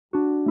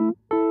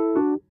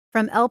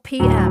From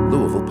LPM,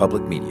 Louisville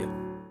Public Media.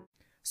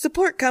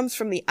 Support comes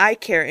from the Eye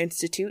Care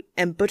Institute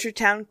and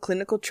Butchertown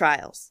Clinical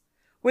Trials,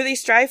 where they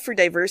strive for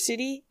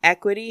diversity,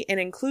 equity, and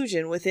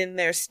inclusion within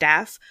their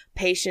staff,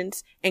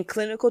 patients, and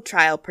clinical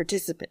trial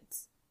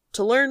participants.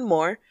 To learn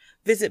more,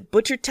 visit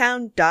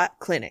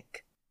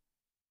butchertown.clinic.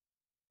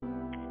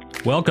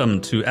 Welcome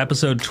to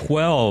episode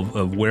 12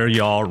 of Where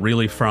Y'all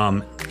Really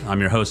From. I'm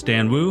your host,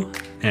 Dan Wu,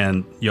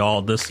 and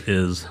y'all, this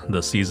is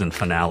the season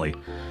finale.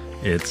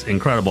 It's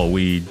incredible.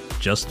 We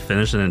just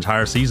finished an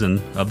entire season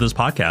of this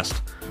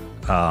podcast.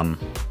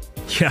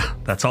 Yeah,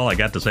 that's all I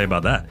got to say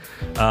about that.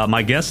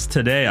 My guests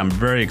today, I'm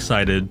very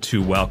excited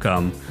to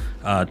welcome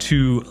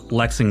two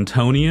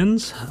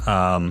Lexingtonians,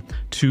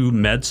 two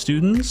med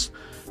students,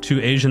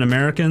 two Asian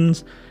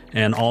Americans,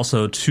 and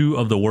also two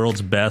of the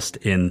world's best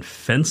in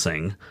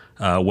fencing.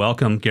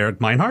 Welcome, Gerek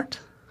Meinhardt.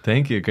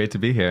 Thank you. Great to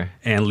be here.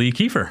 And Lee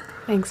Kiefer.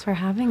 Thanks for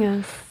having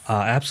us.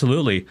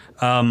 Absolutely.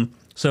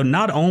 So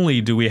not only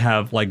do we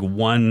have like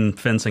one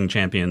fencing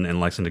champion in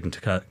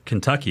Lexington,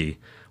 Kentucky,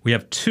 we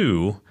have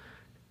two,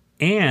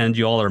 and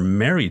you all are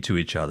married to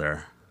each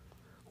other.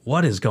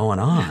 What is going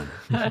on?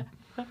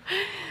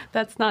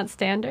 That's not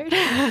standard.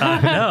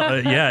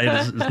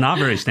 It's not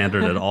very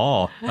standard at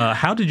all.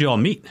 How did you all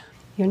meet?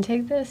 You want to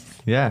take this?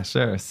 Yeah,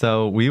 sure.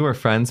 So we were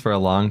friends for a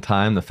long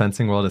time. The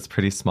fencing world is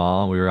pretty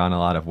small. We were on a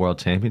lot of world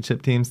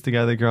championship teams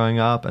together growing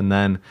up. And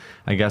then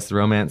I guess the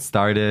romance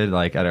started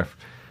like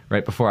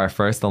right before our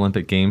first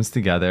Olympic Games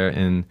together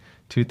in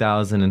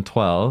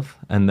 2012.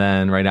 And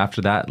then right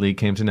after that, Lee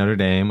came to Notre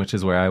Dame, which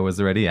is where I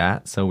was already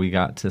at. So we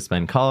got to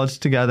spend college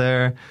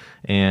together.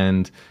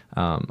 And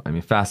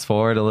fast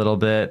forward a little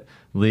bit,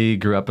 Lee had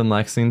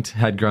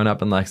grown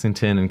up in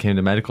Lexington and came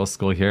to medical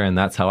school here. And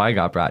that's how I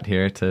got brought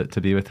here to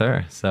be with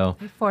her. So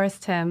I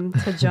forced him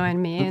to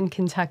join me in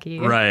Kentucky.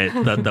 Right.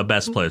 The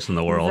best place in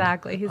the world.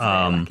 Exactly. He's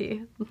very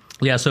lucky.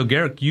 Yeah. So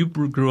Gerek, you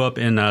grew up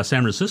in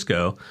San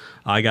Francisco.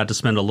 I got to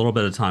spend a little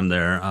bit of time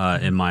there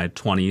in my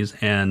 20s.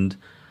 And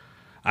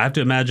I have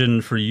to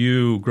imagine for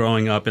you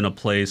growing up in a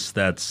place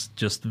that's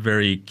just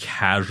very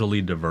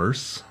casually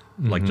diverse,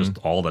 like just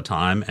all the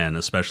time, and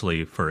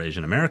especially for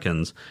Asian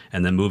Americans,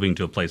 and then moving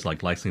to a place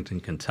like Lexington,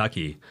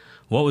 Kentucky.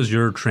 What was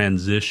your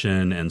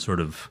transition and sort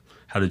of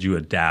how did you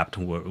adapt?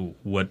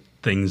 What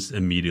things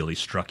immediately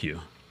struck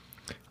you?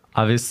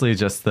 Obviously,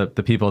 just the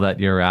people that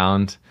you're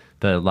around,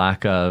 the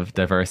lack of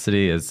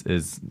diversity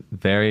is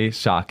very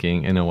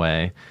shocking in a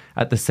way.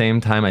 At the same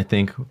time, I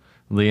think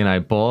Lee and I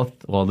both,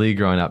 Lee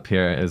growing up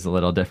here is a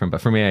little different, but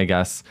for me, I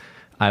guess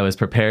I was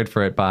prepared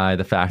for it by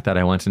the fact that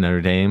I went to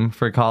Notre Dame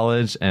for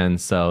college, and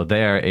so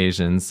they are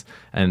Asians,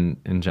 and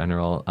in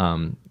general,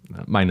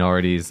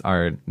 minorities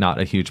are not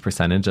a huge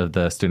percentage of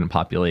the student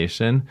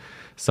population.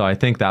 So I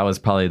think that was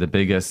probably the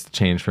biggest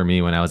change for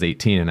me when I was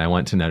 18 and I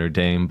went to Notre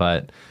Dame.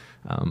 But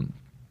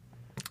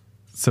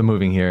so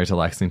moving here to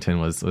Lexington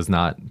was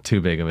not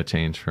too big of a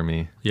change for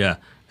me. Yeah.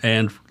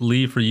 And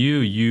Lee, for you,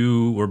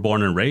 you were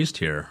born and raised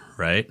here,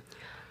 right?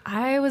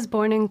 I was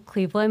born in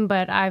Cleveland,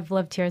 but I've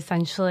lived here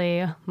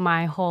essentially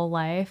my whole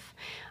life.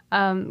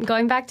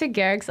 Going back to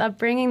Gerek's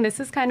upbringing, this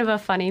is kind of a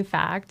funny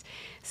fact.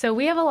 So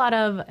we have a lot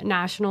of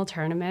national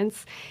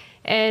tournaments,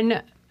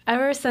 and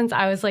ever since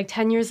I was like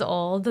 10 years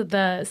old,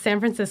 the San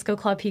Francisco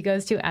club he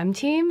goes to,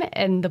 M-Team,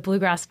 and the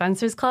Bluegrass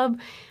Fencers Club,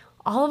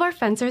 all of our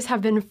fencers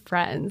have been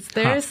friends.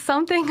 There's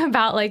something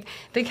about like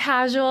the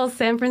casual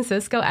San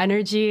Francisco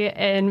energy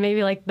and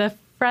maybe like the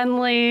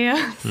friendly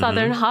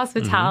Southern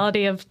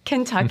hospitality of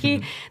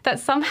Kentucky that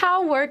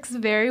somehow works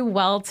very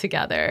well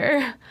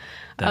together.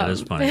 That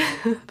is funny.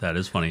 That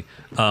is funny.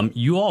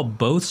 You all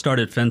both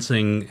started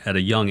fencing at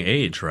a young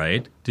age,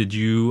 right? Did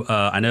you,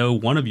 I know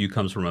one of you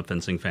comes from a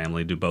fencing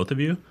family. Do both of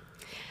you?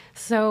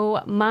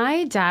 So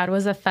my dad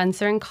was a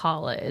fencer in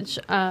college.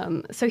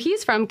 So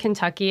he's from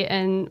Kentucky,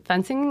 and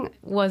fencing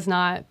was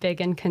not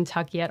big in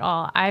Kentucky at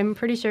all. I'm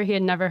pretty sure he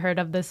had never heard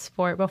of this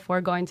sport before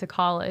going to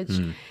college.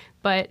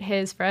 But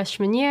his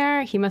freshman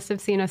year, he must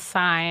have seen a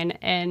sign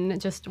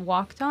and just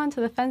walked on to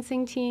the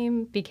fencing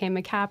team, became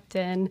a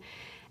captain.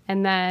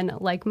 And then,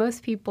 like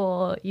most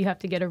people, you have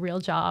to get a real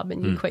job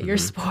and you quit your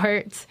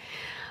sport.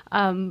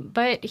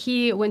 But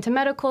he went to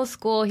medical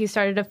school. He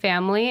started a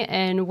family.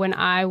 And when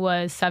I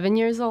was 7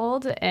 years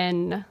old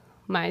and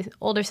my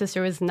older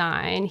sister was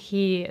 9,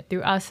 he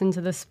threw us into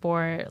the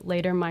sport,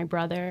 later my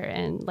brother.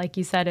 And like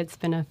you said, it's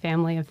been a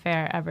family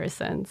affair ever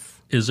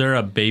since. Is there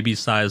a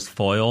baby-sized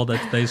foil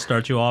that they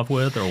start you off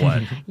with, or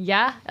what?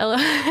 Yeah,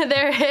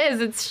 there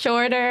is. It's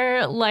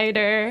shorter,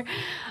 lighter.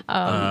 We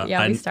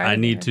started I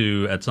need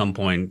to, at some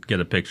point, get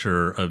a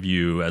picture of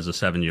you as a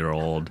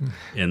 7-year-old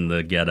in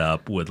the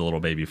get-up with a little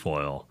baby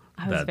foil.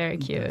 I was very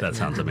cute. That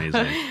sounds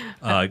amazing.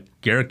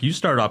 Gerek, you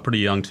started off pretty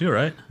young too,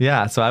 right?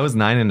 Yeah, so I was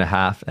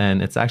 9.5,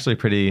 and it's actually a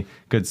pretty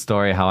good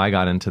story how I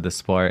got into the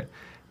sport.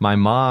 My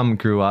mom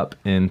grew up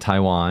in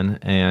Taiwan,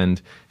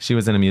 and she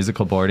was in a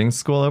musical boarding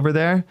school over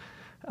there.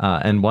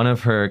 And one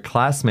of her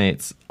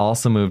classmates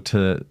also moved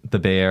to the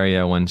Bay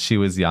Area when she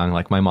was young,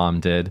 like my mom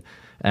did.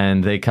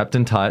 And they kept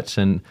in touch,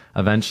 and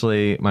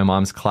eventually my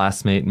mom's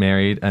classmate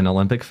married an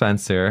Olympic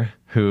fencer.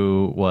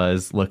 who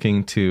was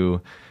looking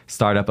to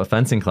start up a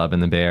fencing club in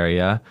the Bay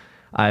Area.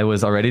 I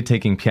was already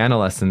taking piano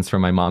lessons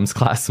from my mom's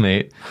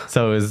classmate,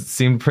 so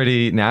seemed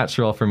pretty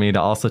natural for me to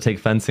also take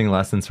fencing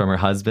lessons from her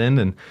husband.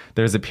 And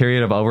there's a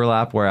period of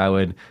overlap where I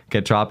would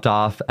get dropped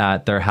off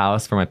at their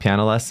house for my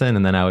piano lesson,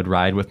 and then I would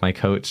ride with my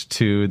coach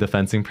to the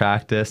fencing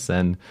practice.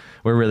 And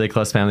we're really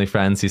close family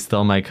friends. He's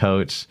still my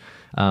coach.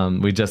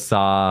 We just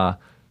saw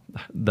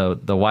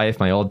the wife,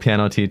 my old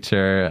piano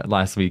teacher,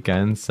 last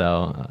weekend,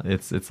 so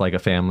it's like a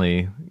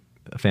family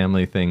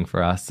thing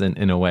for us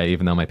in a way,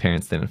 even though my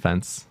parents didn't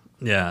fence.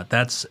 Yeah,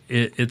 that's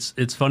it.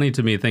 It's funny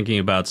to me thinking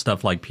about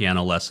stuff like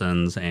piano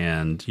lessons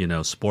and,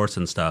 sports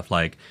and stuff.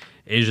 Like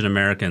Asian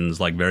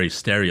Americans, like very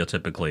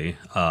stereotypically,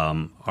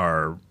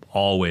 are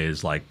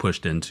always like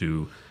pushed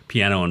into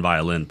piano and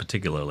violin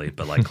particularly,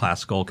 but like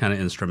classical kind of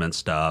instrument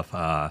stuff.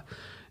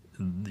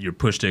 You're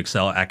pushed to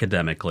excel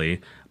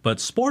academically.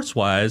 But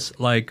sports-wise,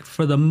 like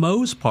for the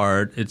most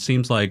part, it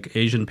seems like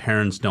Asian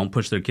parents don't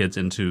push their kids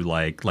into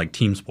like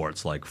team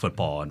sports like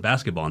football and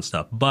basketball and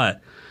stuff.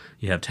 But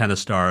you have tennis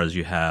stars,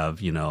 you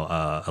have,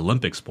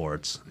 Olympic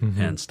sports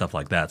and stuff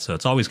like that. So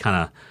it's always kind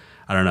of,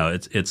 I don't know,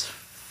 it's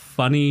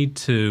funny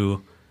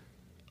to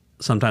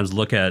sometimes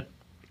look at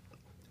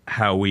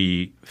how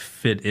we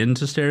fit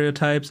into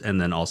stereotypes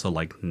and then also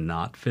like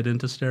not fit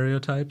into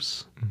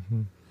stereotypes.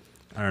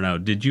 I don't know.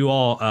 Did you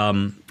all,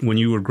 when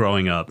you were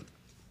growing up,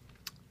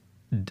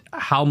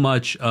 how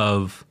much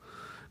of,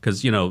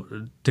 because,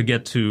 to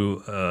get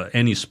to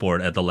any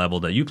sport at the level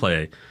that you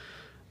play,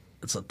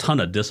 it's a ton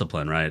of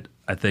discipline, right?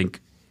 I think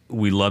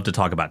we love to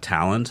talk about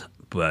talent,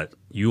 but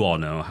you all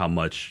know how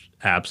much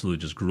absolute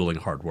just grueling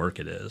hard work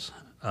it is.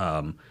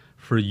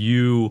 For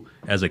you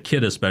as a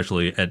kid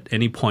especially, at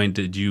any point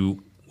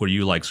were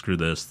you like, screw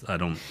this, I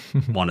don't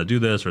want to do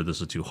this, or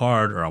this is too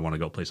hard, or I want to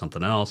go play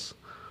something else?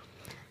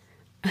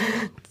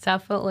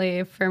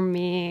 Definitely for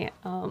me,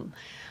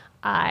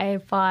 I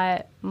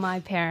fought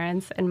my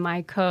parents and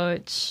my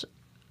coach.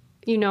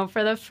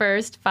 For the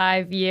first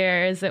 5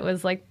 years, it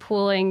was like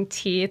pulling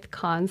teeth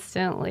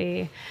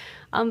constantly.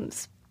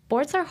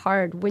 Sports are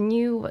hard. When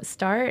you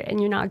start and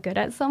you're not good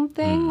at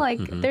something,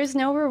 there's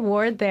no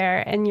reward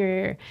there, and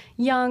you're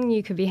young,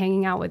 you could be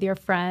hanging out with your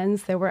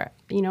friends. There were,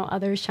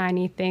 other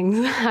shiny things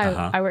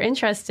I were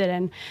interested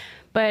in.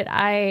 But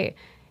I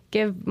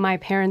give my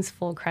parents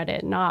full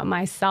credit, not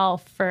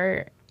myself,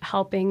 for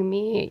helping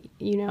me,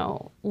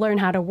 learn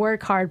how to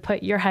work hard,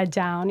 put your head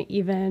down,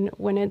 even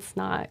when it's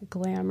not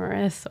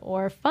glamorous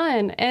or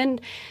fun. And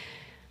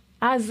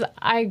as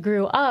I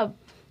grew up,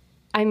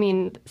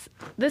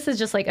 this is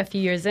just like a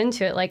few years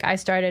into it. Like I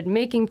started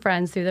making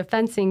friends through the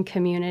fencing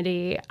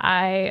community.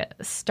 I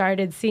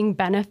started seeing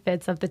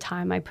benefits of the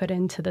time I put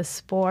into the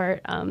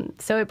sport.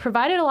 So it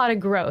provided a lot of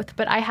growth,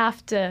 but I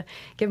have to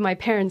give my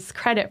parents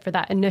credit for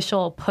that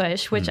initial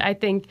push, which I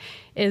think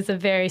is a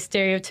very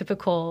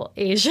stereotypical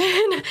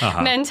Asian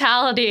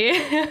mentality.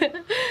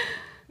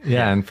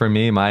 Yeah, and for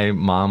me, my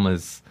mom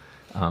was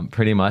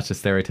pretty much a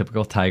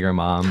stereotypical tiger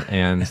mom.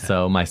 And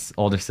so my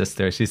older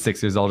sister, she's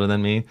 6 years older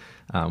than me.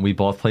 We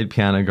both played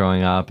piano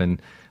growing up. And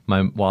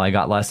while I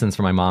got lessons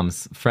from my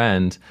mom's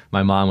friend,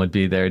 my mom would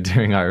be there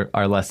during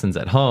our lessons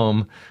at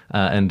home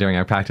and during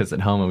our practice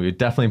at home. And we would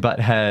definitely butt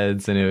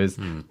heads.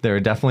 And there were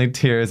definitely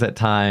tears at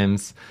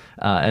times.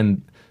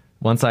 And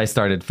once I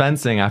started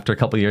fencing, after a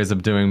couple of years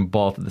of doing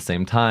both at the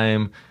same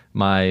time,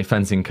 my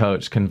fencing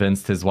coach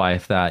convinced his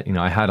wife that,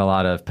 I had a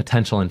lot of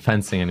potential in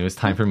fencing and it was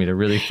time for me to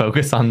really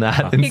focus on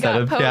that instead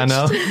of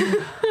piano.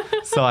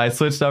 So I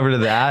switched over to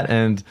that,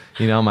 and,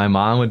 my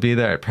mom would be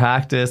there at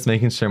practice,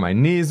 making sure my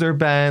knees are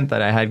bent,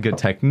 that I had good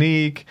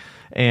technique.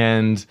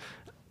 And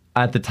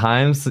at the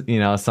times,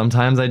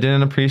 sometimes I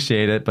didn't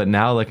appreciate it, but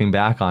now looking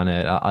back on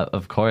it,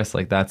 of course,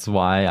 that's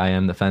why I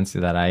am the fencer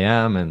that I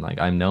am. And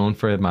I'm known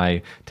for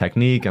my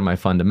technique and my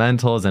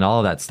fundamentals, and all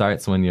of that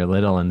starts when you're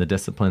little and the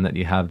discipline that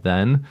you have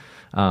then.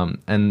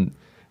 And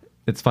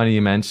it's funny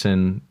you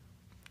mention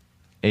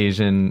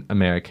Asian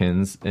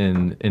Americans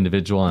in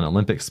individual and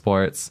Olympic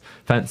sports.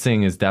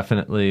 Fencing is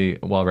definitely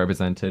well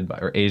represented,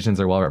 or Asians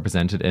are well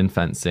represented in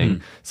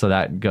fencing. So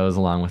that goes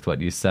along with what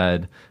you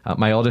said.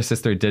 My older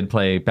sister did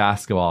play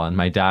basketball, and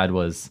my dad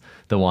was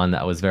the one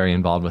that was very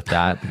involved with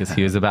that because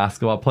he was a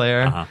basketball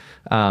player.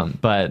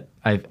 But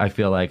I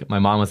feel like my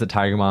mom was a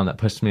tiger mom that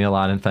pushed me a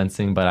lot in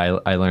fencing,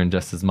 but I learned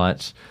just as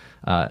much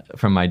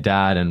from my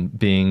dad and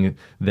being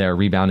there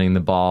rebounding the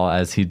ball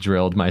as he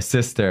drilled my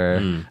sister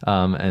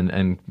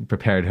and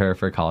prepared her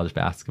for college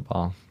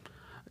basketball.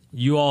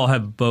 You all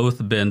have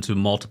both been to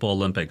multiple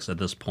Olympics at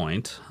this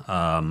point.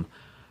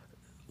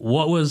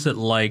 What was it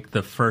like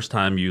the first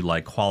time you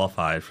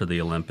qualified for the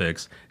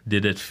Olympics?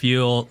 Did it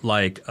feel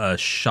like a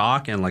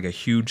shock and like a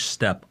huge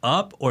step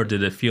up, or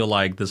did it feel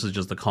like this is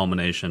just the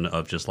culmination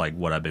of just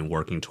what I've been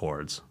working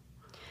towards?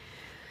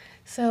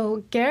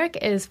 So Gerek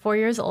is 4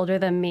 years older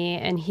than me,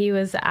 and he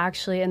was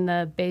actually in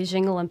the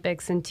Beijing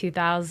Olympics in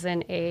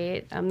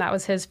 2008. That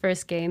was his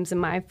first games,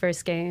 and my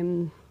first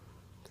game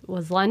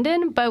was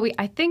London. But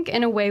I think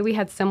in a way we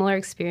had similar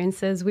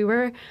experiences. We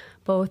were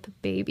both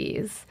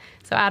babies.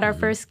 So at our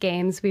first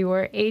games, we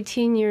were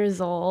 18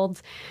 years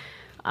old.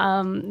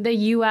 The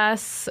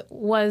U.S.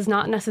 was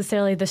not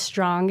necessarily the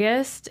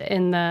strongest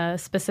in the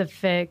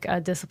specific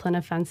discipline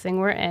of fencing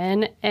we're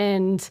in,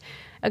 and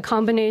a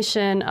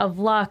combination of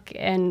luck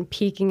and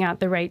peaking at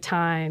the right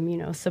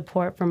time,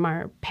 support from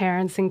our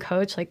parents and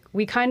coach, like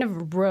we kind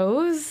of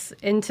rose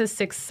into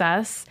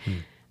success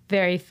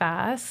very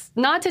fast.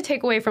 Not to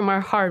take away from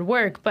our hard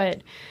work,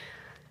 but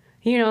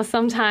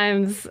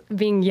sometimes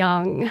being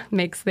young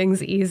makes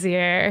things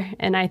easier.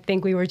 And I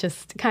think we were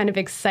just kind of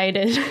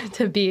excited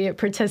to be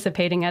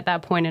participating at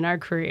that point in our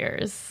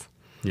careers.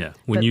 Yeah.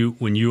 When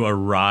you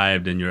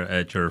arrived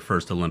at your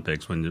first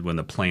Olympics, when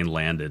the plane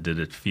landed, did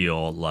it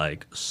feel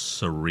like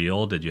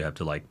surreal? Did you have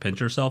to like pinch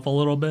yourself a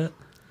little bit?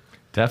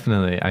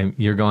 Definitely.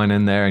 You're going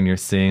in there and you're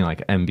seeing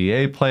like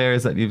NBA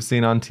players that you've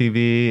seen on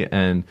TV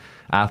and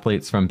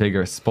athletes from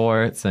bigger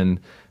sports, and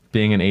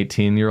being an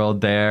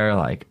 18-year-old there,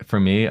 like for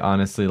me,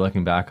 honestly,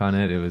 looking back on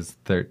it, it was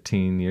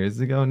 13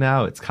 years ago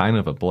now. It's kind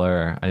of a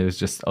blur. It was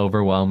just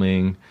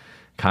overwhelming.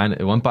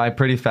 It went by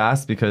pretty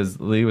fast because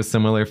Lee was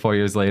similar 4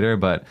 years later,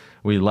 but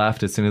we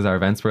left as soon as our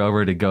events were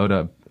over to go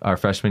to our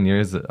freshman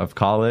years of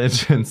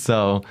college. And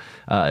so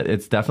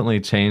it's definitely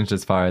changed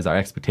as far as our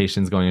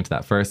expectations going into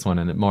that first one,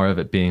 and more of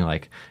it being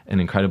like an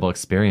incredible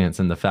experience.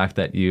 And the fact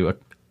that you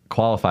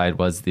qualified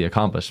was the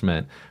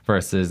accomplishment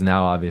versus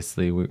now,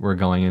 obviously, we're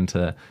going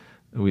into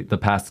the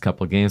past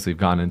couple of games, we've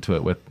gone into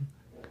it with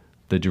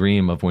the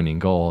dream of winning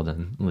gold,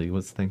 and Lee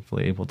was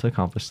thankfully able to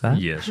accomplish that.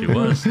 Yes, she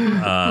was.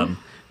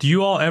 Do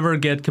you all ever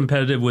get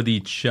competitive with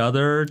each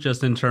other,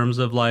 just in terms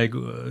of like,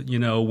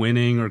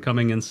 winning or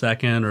coming in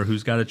second, or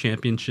who's got a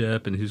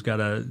championship and who's got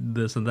a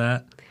this and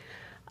that?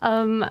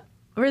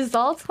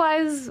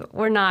 Results-wise,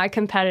 we're not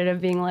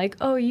competitive, being like,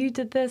 oh, you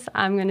did this,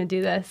 I'm going to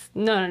do this.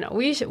 No.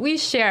 We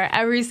share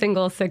every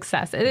single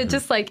success. It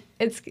just like,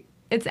 it's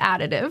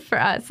additive for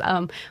us.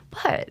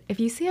 But if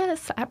you see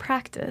us at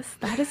practice,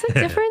 that is a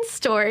different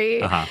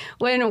story.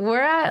 When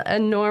we're at a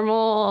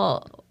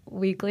normal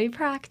weekly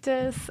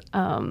practice,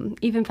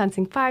 even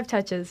fencing 5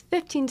 touches,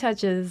 15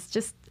 touches,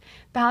 just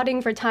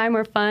bouting for time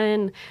or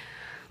fun,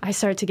 I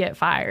start to get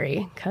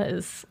fiery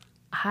because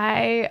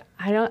I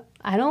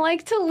don't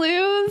like to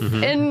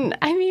lose. And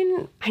I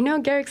mean, I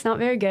know Gerek's not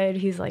very good.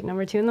 He's like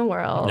number 2 in the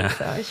world,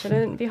 so I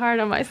shouldn't be hard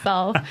on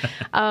myself.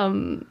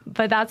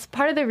 But that's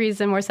part of the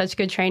reason we're such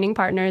good training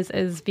partners,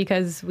 is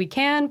because we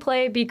can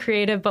play, be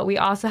creative, but we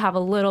also have a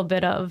little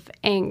bit of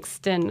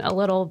angst and a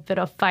little bit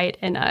of fight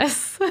in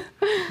us.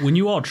 When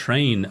you all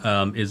train,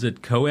 is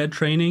it co-ed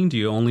training? Do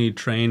you only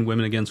train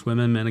women against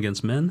women, men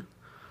against men?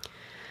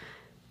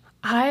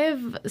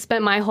 I've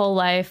spent my whole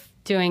life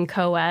doing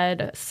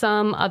co-ed.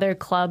 Some other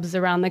clubs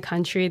around the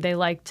country, they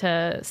like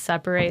to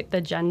separate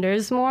the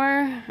genders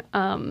more.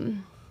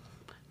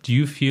 Do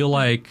you feel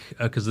like,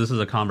 because this is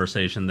a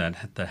conversation that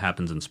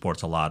happens in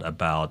sports a lot,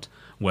 about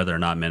whether or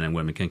not men and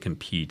women can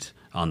compete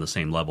on the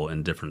same level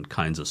in different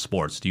kinds of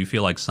sports. Do you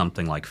feel like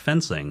something like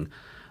fencing,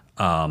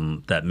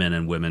 that men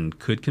and women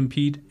could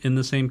compete in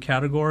the same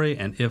category?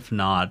 And if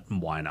not,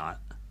 why not?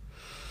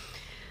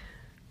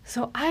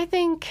 So I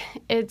think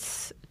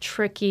it's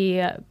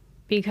tricky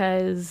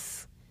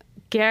because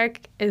Gerek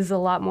is a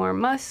lot more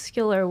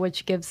muscular,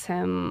 which gives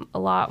him a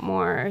lot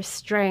more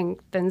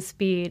strength and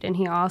speed, and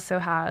he also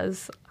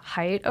has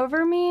height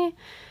over me.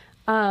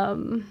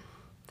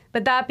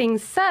 But that being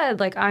said,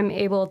 like I'm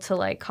able to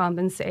like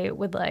compensate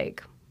with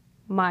like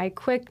my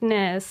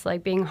quickness,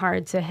 like being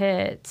hard to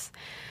hit.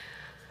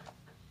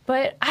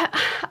 But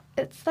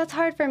that's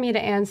hard for me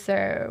to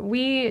answer.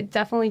 We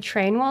definitely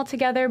train well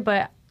together,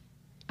 but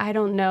I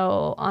don't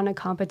know on a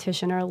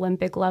competition or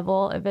Olympic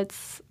level if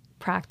it's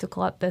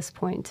practical at this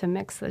point to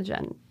mix the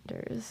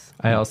genders.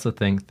 I also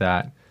think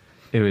that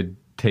it would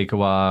take a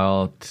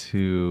while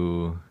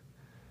to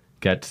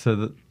get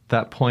to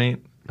that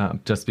point,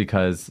 just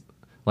because,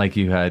 like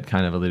you had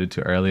kind of alluded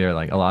to earlier,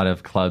 like a lot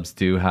of clubs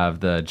do have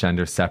the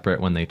gender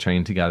separate when they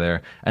train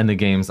together, and the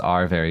games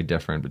are very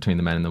different between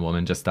the men and the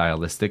women just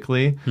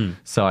stylistically.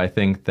 So I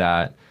think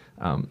that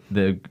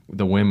the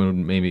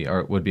women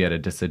would be at a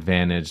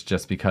disadvantage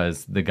just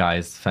because the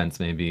guys fence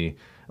maybe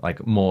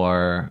like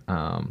more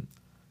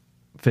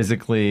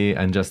physically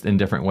and just in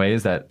different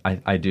ways, that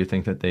I do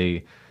think that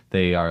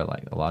they are,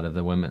 like a lot of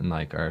the women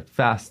like are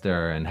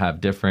faster and have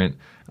different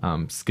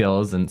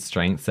skills and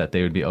strengths that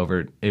they would be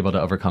able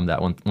to overcome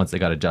that once they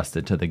got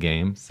adjusted to the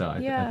game. So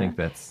I think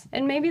that's,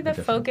 and maybe the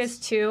focus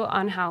too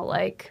on how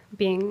like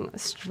being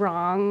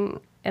strong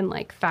and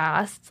like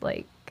fast,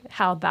 like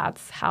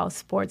that's how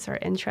sports are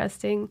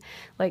interesting.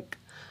 Like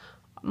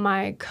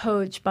my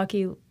coach,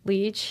 Bucky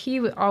Leach,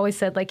 he always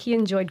said like he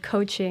enjoyed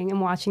coaching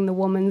and watching the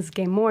women's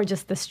game more.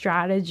 Just the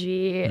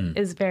strategy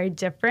is very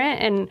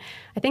different. And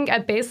I think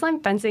at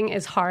baseline fencing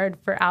is hard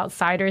for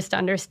outsiders to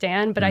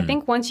understand. But I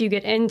think once you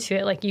get into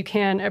it, like you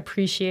can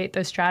appreciate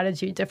the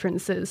strategy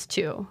differences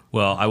too.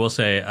 Well, I will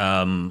say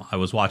I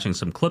was watching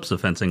some clips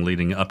of fencing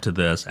leading up to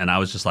this, and I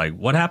was just like,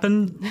 what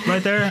happened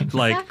right there?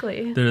 Like,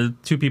 exactly. There are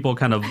two people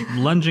kind of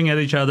lunging at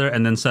each other,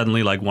 and then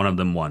suddenly like one of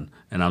them won.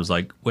 And I was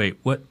like, wait,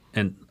 what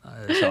And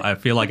so I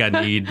feel like I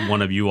need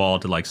one of you all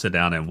to like sit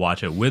down and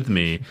watch it with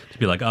me to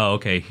be like, oh,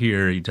 okay,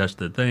 here you touched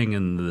the thing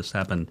and this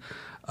happened.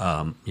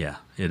 Yeah,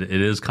 it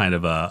is kind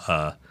of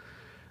a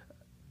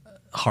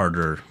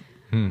harder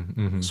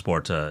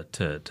sport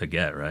to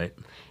get, right?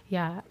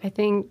 Yeah, I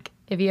think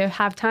if you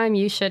have time,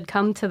 you should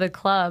come to the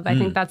club. I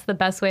think that's the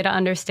best way to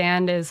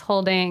understand is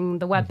holding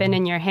the weapon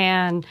in your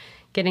hand,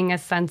 getting a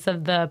sense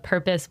of the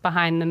purpose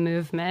behind the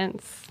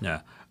movements.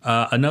 Yeah.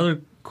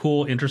 Another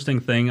cool, interesting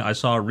thing I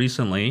saw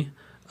recently,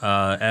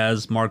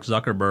 as Mark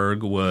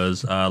Zuckerberg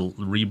was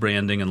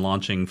rebranding and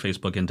launching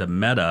Facebook into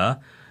Meta,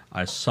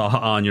 I saw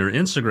on your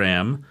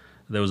Instagram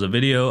there was a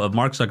video of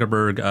Mark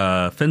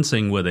Zuckerberg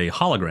fencing with a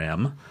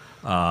hologram,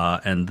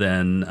 and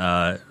then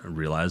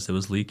realized it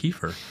was Lee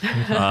Kiefer.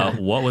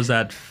 What was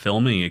that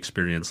filming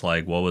experience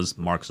like? What was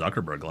Mark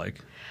Zuckerberg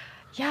like?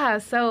 Yeah,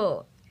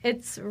 so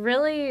it's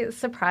really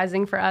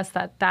surprising for us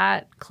that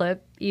that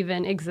clip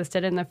even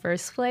existed in the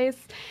first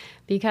place,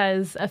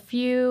 because a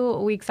few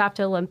weeks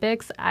after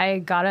Olympics, I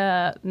got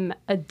a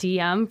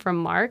DM from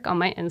Mark on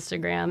my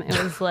Instagram.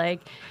 It was like...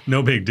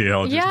 No big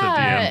deal, just a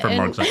DM from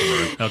Mark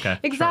Zuckerberg. Okay.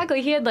 Exactly.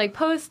 Sure. He had like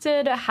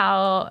posted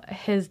how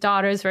his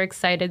daughters were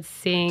excited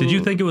seeing... Did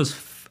you think it was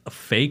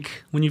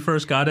fake when you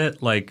first got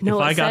it? Like, no,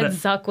 if I got it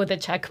said Zuck with a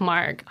check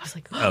mark. I was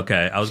like... Oh.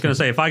 Okay. I was going to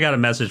say, if I got a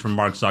message from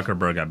Mark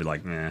Zuckerberg, I'd be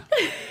like, nah.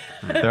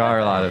 There are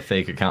a lot of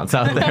fake accounts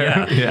out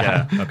there.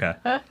 Yeah. Okay.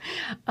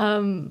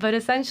 But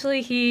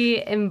essentially,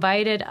 he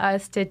invited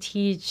us to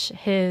teach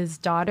his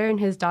daughter and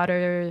his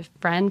daughter's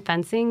friend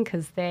fencing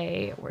because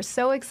they were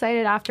so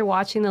excited after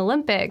watching the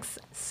Olympics.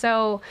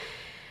 So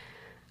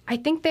I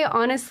think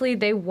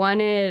they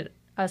wanted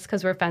us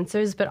because we're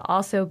fencers, but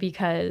also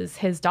because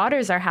his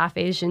daughters are half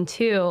Asian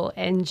too,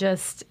 and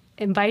just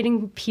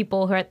inviting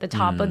people who are at the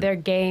top of their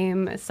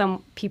game,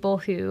 some people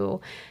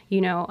who,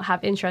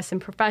 have interest in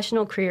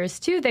professional careers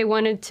too. They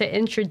wanted to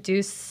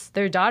introduce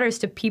their daughters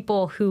to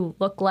people who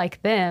look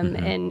like them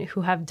and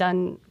who have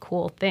done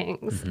cool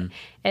things.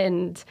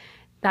 And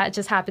that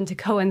just happened to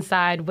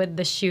coincide with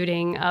the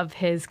shooting of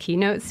his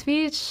keynote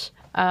speech.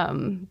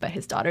 But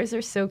his daughters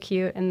are so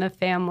cute and the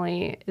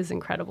family is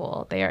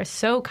incredible. They are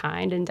so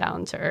kind and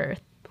down to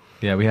earth.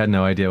 Yeah, we had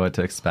no idea what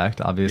to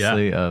expect,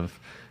 obviously, of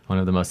one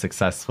of the most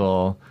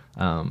successful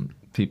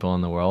people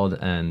in the world,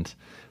 and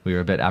we were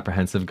a bit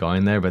apprehensive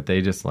going there, but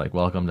they just like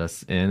welcomed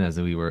us in as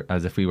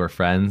if we were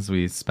friends.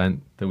 We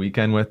spent the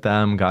weekend with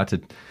them, got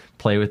to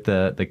play with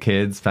the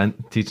kids,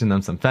 teaching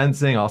them some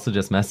fencing, also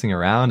just messing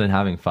around and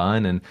having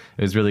fun, and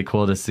it was really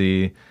cool to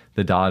see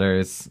the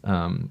daughters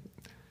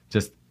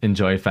just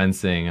enjoy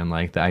fencing and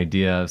like the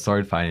idea of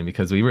sword fighting,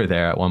 because we were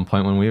there at one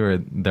point when we were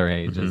their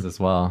ages as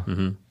well.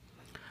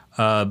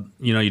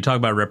 You talk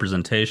about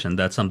representation.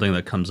 That's something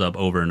that comes up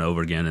over and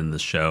over again in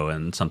this show,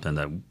 and something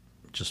that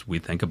just we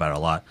think about a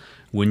lot.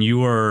 When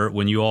you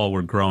all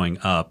were growing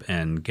up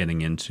and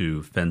getting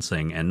into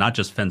fencing, and not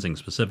just fencing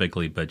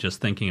specifically, but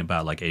just thinking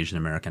about like Asian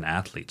American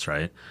athletes,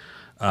 right?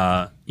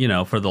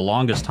 For the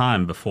longest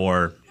time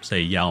before, say,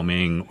 Yao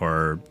Ming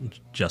or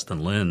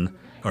Justin Lin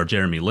or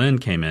Jeremy Lin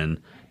came in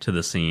to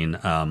the scene,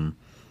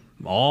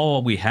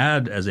 all we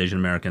had as Asian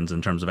Americans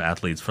in terms of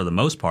athletes, for the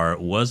most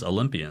part, was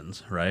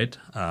Olympians, right?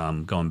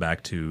 Going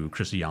back to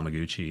Christy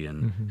Yamaguchi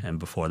and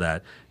before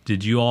that.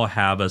 Did you all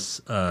have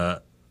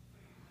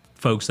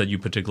folks that you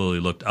particularly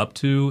looked up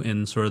to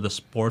in sort of the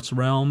sports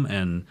realm?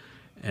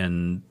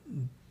 And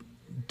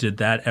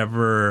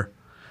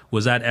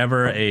was that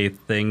ever a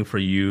thing for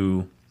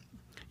you?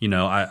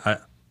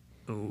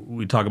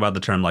 We talk about the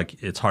term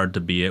like it's hard to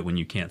be it when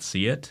you can't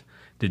see it.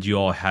 Did you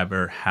all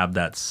ever have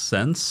that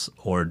sense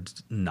or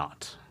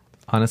not?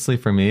 Honestly,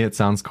 for me, it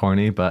sounds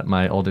corny, but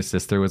my older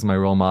sister was my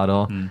role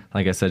model.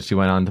 Like I said, she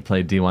went on to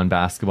play D1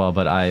 basketball,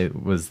 but I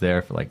was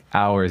there for like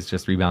hours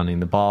just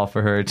rebounding the ball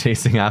for her,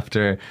 chasing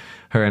after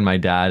her and my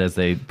dad as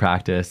they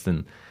practiced,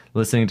 and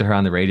listening to her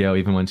on the radio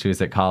even when she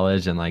was at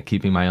college, and like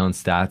keeping my own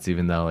stats,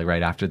 even though like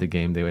right after the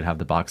game they would have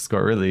the box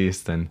score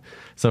released. And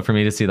so for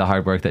me to see the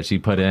hard work that she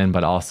put in,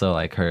 but also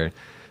like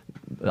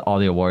all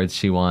the awards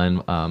she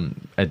won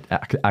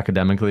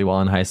academically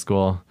while in high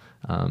school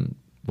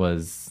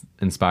was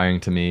inspiring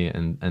to me,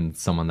 and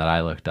someone that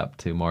I looked up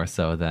to more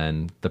so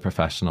than the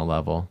professional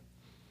level.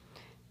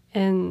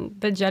 And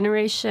the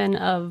generation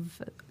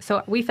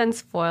so we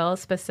fence foil, a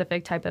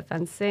specific type of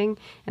fencing,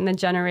 and the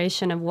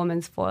generation of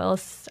women's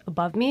foils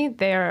above me,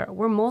 there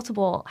were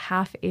multiple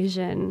half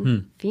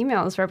Asian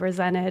females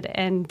represented,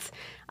 and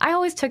I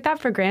always took that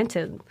for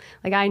granted.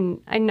 Like I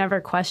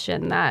never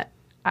questioned that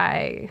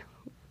I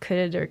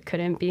could or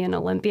couldn't be an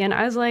Olympian.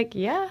 I was like,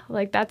 yeah,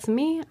 like that's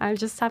me. I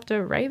just have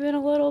to write it a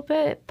little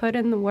bit, put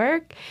in the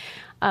work.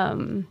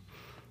 So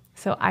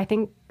I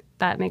think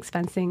that makes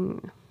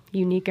fencing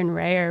unique and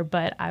rare,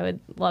 but I would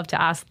love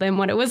to ask them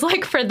what it was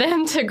like for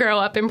them to grow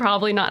up and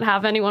probably not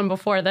have anyone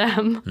before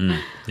them.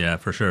 Yeah,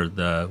 for sure.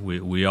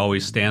 We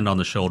always stand on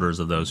the shoulders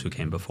of those who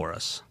came before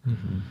us.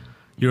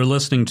 You're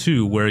listening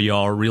to Where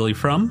Y'all Really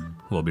From?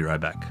 We'll be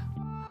right back.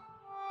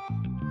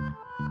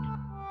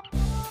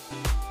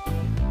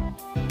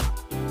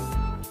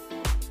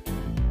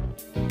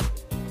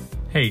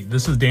 Hey,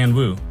 this is Dan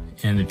Wu,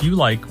 and if you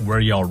like Where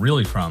Y'all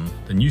Really From,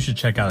 then you should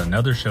check out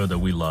another show that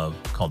we love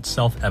called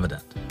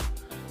Self-Evident.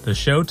 The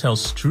show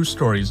tells true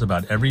stories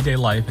about everyday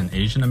life in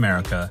Asian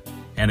America,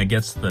 and it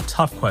gets the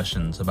tough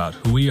questions about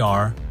who we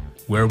are,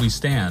 where we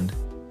stand,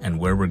 and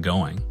where we're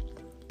going.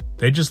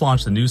 They just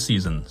launched a new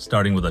season,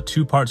 starting with a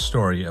 2-part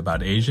story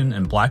about Asian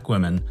and Black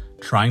women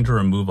trying to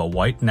remove a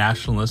white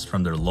nationalist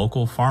from their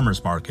local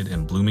farmers market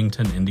in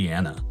Bloomington,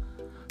 Indiana.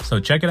 So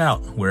check it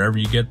out wherever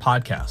you get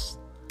podcasts.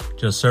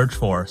 Just search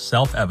for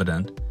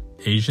Self-Evident,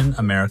 Asian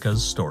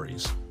America's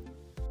Stories.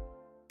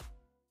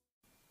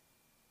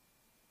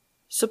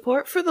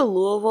 Support for the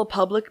Louisville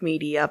Public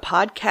Media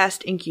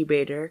podcast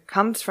incubator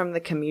comes from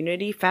the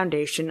Community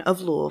Foundation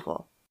of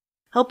Louisville,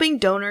 helping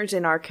donors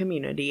in our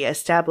community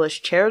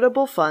establish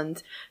charitable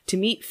funds to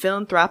meet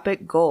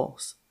philanthropic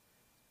goals,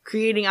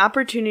 creating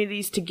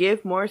opportunities to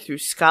give more through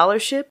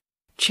scholarship,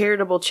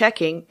 charitable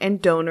checking, and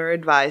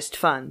donor-advised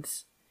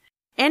funds,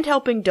 and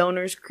helping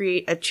donors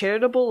create a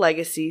charitable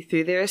legacy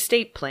through their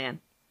estate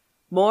plan.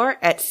 More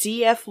at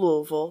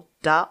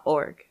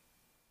cflouisville.org.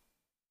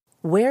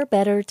 Where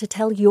better to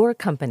tell your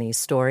company's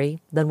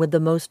story than with the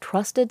most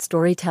trusted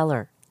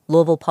storyteller?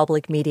 Louisville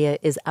Public Media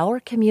is our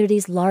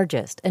community's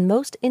largest and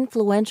most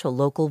influential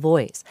local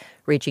voice,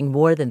 reaching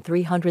more than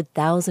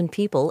 300,000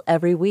 people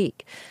every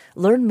week.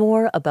 Learn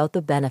more about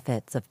the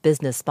benefits of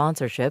business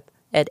sponsorship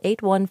at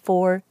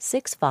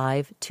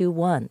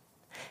 814-6521.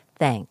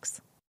 Thanks.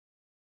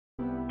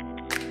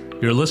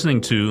 You're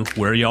listening to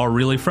Where Y'all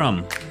Really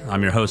From.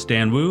 I'm your host,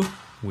 Dan Wu.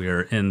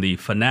 We're in the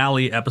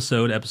finale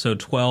episode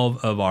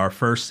 12 of our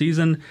first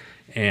season,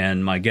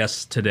 and my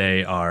guests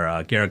today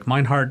are Gerek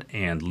Meinhardt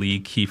and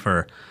Lee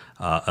Kiefer,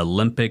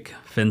 Olympic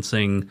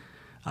fencing.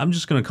 I'm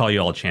just going to call you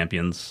all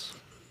champions.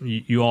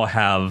 You all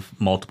have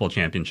multiple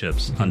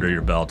championships under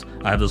your belt.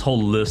 I have this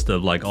whole list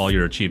of like all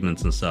your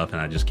achievements and stuff,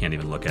 and I just can't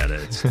even look at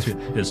it.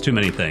 It's too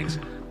many things.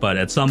 But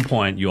at some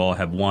point, you all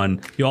have won.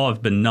 You all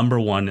have been number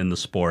one in the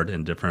sport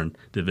in different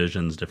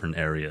divisions, different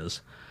areas.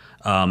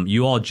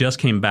 You all just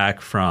came back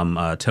from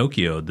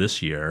Tokyo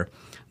this year.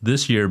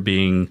 This year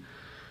being,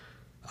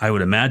 I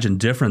would imagine,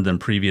 different than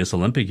previous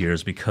Olympic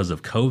years because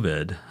of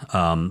COVID.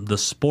 The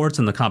sports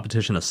and the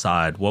competition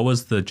aside, what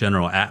was the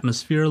general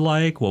atmosphere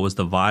like? What was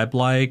the vibe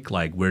like?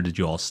 Like, where did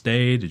you all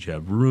stay? Did you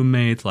have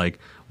roommates? Like,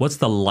 what's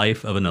the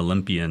life of an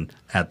Olympian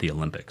at the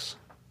Olympics?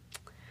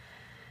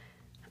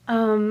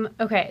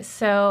 Okay,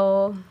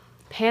 so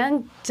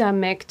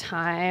pandemic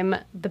time,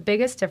 the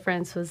biggest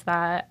difference was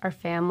that our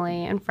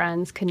family and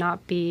friends could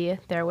not be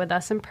there with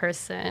us in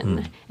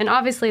person. And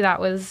obviously that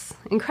was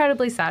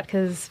incredibly sad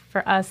because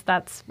for us,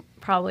 that's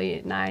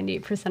probably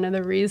 90% of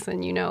the reason,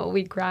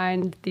 we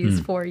grind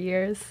these 4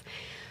 years.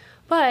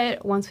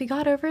 But once we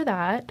got over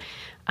that,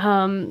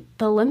 the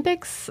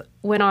Olympics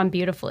went on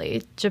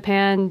beautifully.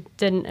 Japan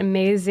did an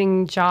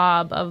amazing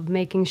job of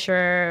making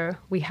sure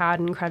we had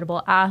an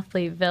incredible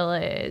athlete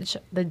village.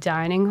 The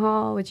dining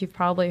hall, which you've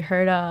probably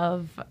heard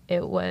of,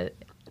 it was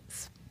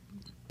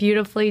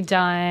beautifully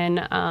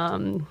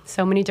done.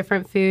 So many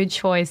different food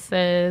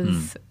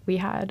choices. We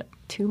had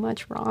too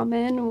much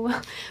ramen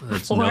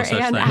before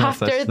and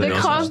after the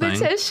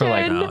competition. For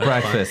like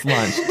breakfast,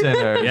 lunch,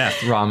 dinner,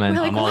 ramen.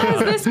 We're like, why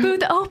is this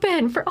booth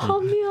open for all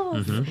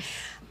meals?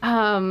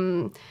 I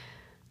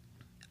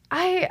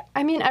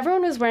mean,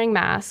 everyone was wearing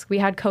masks. We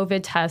had COVID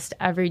tests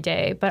every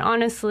day, but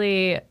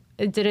honestly,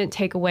 it didn't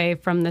take away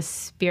from the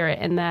spirit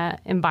in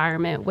that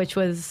environment, which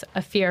was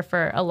a fear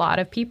for a lot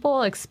of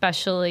people,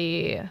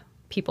 especially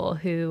people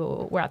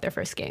who were at their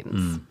first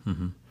games.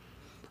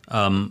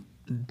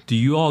 Do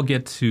you all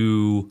get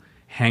to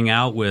hang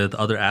out with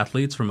other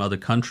athletes from other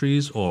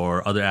countries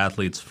or other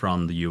athletes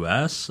from the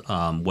U.S.?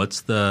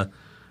 What's the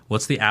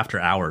after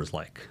hours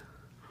like?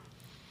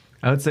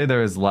 I would say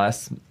there is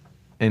less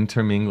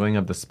intermingling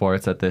of the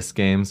sports at this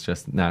games,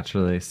 just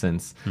naturally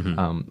since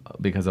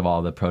because of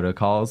all the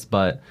protocols.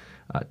 But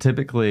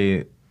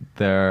typically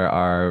there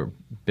are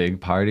big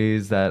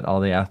parties that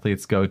all the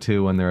athletes go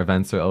to when their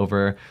events are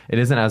over. It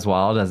isn't as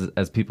wild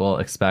as people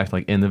expect,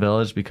 like in the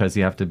village, because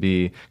you have to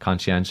be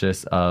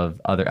conscientious of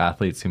other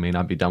athletes who may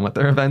not be done with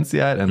their events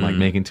yet and like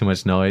making too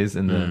much noise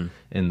in the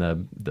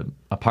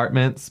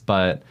apartments.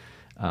 But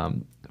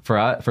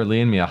for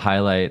Lee and me, a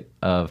highlight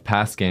of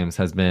past games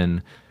has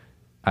been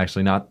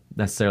actually not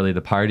necessarily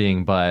the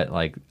partying, but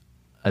like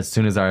as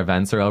soon as our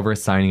events are over,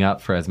 signing up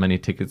for as many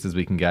tickets as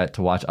we can get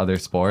to watch other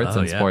sports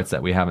sports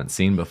that we haven't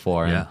seen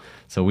before. And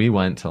so we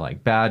went to I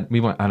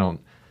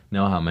don't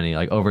know how many,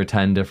 like over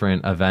 10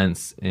 different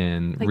events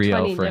in like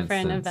Rio, 20 for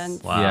different instance.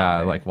 events. Wow.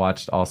 Yeah, like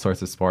watched all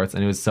sorts of sports.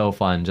 And it was so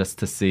fun just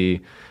to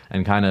see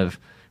and kind of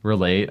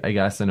relate, I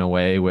guess, in a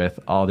way with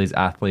all these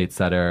athletes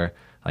that are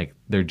like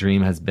their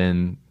dream has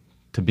been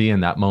to be in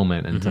that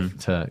moment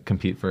and to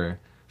compete for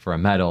a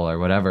medal or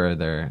whatever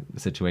their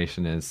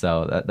situation is.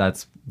 So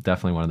that's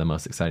definitely one of the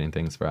most exciting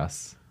things for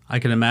us. I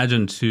can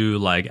imagine too,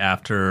 like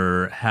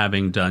after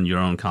having done your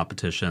own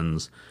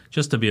competitions,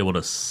 just to be able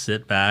to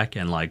sit back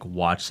and like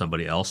watch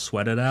somebody else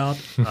sweat it out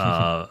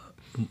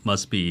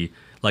must be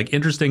like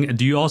interesting.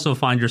 Do you also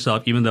find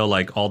yourself, even though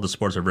like all the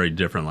sports are very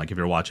different, like if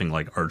you're watching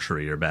like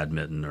archery or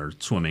badminton or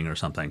swimming or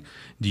something,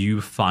 do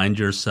you find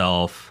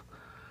yourself,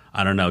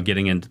 I don't know,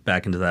 getting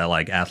back into that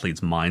like athlete's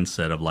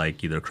mindset of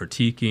like either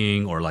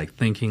critiquing or like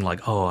thinking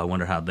like, oh, I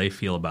wonder how they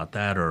feel about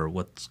that or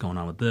what's going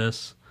on with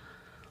this?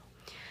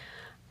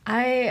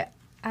 I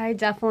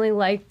definitely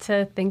like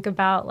to think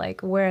about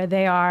like where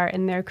they are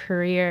in their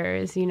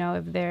careers, you know,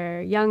 if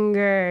they're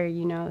younger,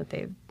 you know,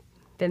 they've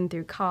been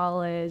through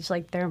college,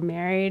 like they're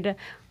married.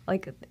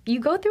 Like you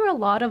go through a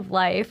lot of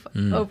life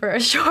over a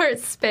short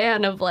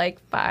span of like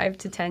 5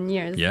 to 10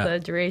 years, the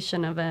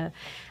duration of an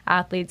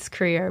athlete's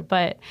career.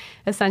 But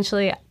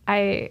essentially,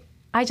 I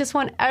just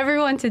want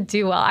everyone to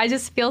do well. I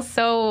just feel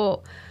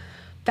so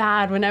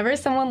bad whenever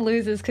someone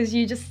loses because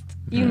you just,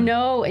 you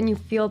know, and you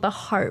feel the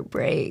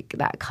heartbreak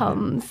that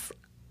comes.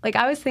 Like,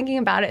 I was thinking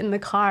about it in the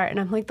car, and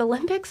I'm like, the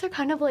Olympics are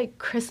kind of like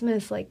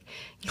Christmas. Like,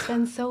 you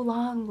spend so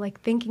long, like,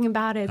 thinking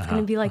about it. It's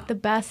going to be, like, the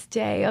best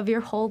day of your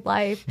whole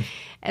life.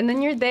 And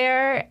then you're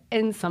there,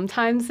 and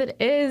sometimes it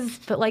is,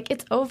 but, like,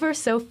 it's over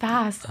so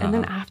fast. And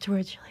then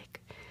afterwards, you're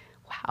like,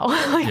 wow,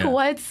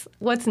 like,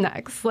 what's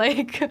next?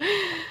 Like,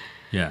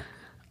 yeah.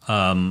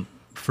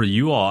 For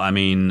you all, I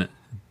mean,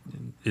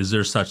 is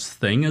there such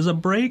thing as a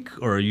break,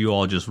 or are you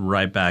all just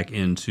right back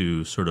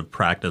into sort of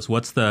practice?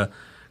 What's the...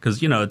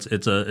 Because, you know,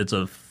 it's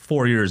a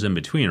 4 years in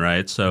between,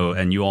 right? So,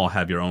 and you all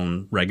have your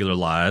own regular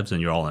lives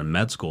and you're all in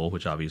med school,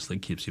 which obviously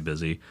keeps you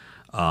busy.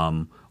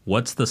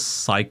 What's the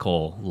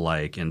cycle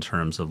like in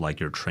terms of like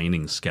your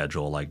training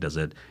schedule? Like, does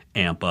it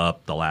amp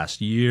up the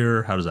last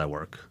year? How does that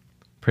work?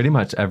 Pretty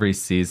much every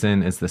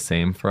season is the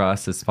same for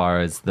us as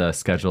far as the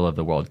schedule of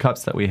the World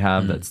Cups that we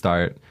have that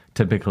start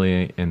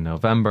typically in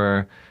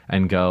November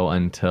and go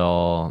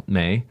until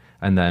May.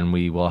 And then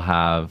we will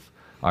have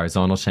our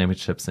zonal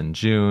championships in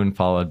June,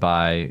 followed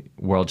by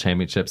world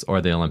championships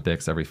or the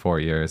Olympics every 4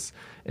 years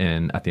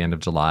at the end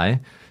of July.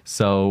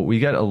 So we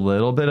get a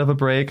little bit of a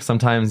break.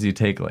 Sometimes you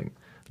take like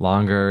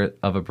longer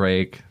of a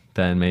break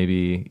than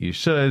maybe you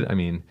should. I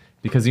mean,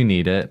 because you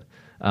need it.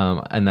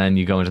 And then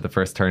you go into the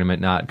first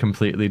tournament not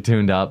completely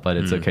tuned up, but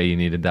it's okay. You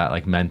needed that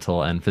like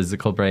mental and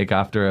physical break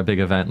after a big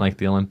event like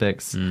the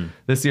Olympics.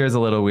 This year is a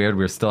little weird.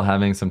 We're still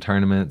having some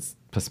tournaments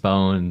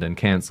postponed and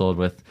canceled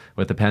with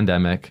the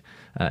pandemic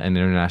and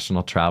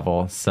international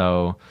travel.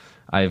 So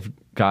I've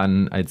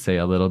gotten, I'd say,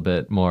 a little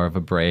bit more of a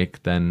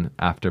break than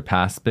after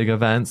past big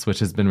events, which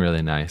has been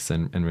really nice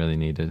and really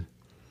needed.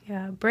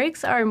 Yeah,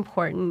 breaks are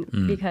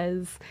important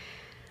because,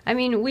 I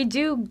mean, we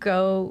do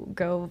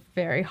go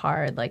very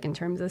hard, like in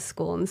terms of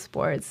school and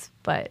sports.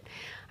 But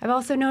I've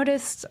also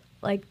noticed,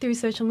 like through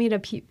social media,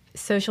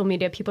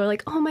 people are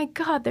like, "Oh my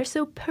God, they're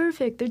so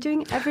perfect. They're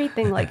doing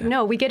everything." Like,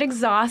 no, we get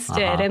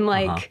exhausted and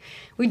like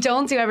we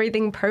don't do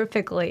everything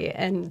perfectly.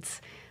 And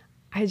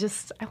I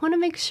want to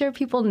make sure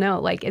people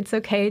know, like, it's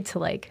okay to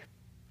like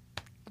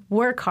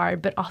work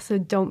hard, but also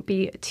don't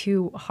be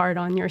too hard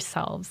on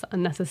yourselves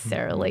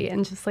unnecessarily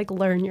and just like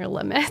learn your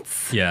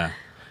limits. Yeah.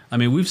 I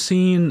mean, we've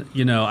seen,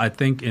 you know, I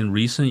think in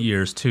recent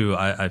years, too,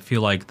 I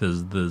feel like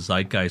the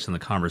zeitgeist and the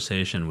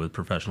conversation with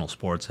professional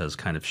sports has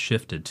kind of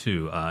shifted,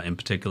 too. In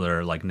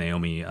particular, like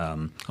Naomi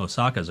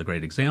Osaka is a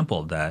great example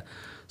of that.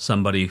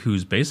 Somebody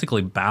who's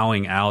basically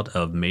bowing out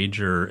of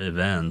major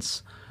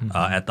events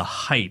at the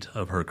height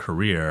of her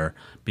career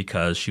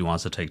because she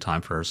wants to take time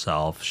for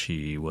herself.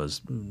 She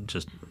was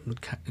just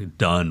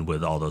done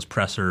with all those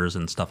pressers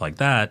and stuff like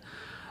that.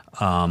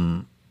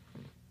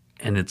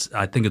 And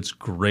I think it's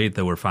great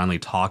that we're finally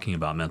talking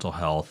about mental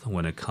health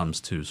when it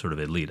comes to sort of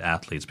elite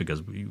athletes,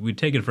 because we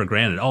take it for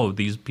granted. Oh,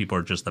 these people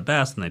are just the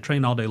best and they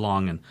train all day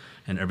long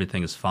and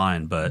everything is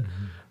fine. But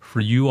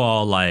for you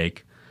all,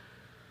 like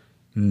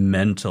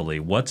mentally,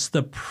 what's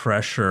the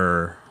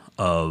pressure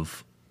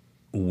of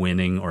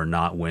winning or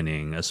not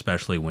winning,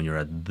 especially when you're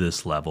at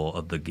this level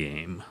of the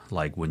game,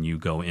 like when you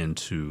go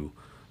into,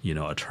 you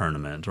know, a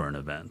tournament or an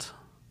event?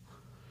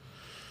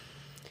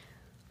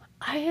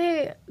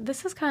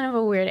 This is kind of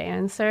a weird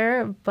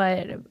answer,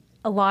 but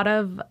a lot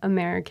of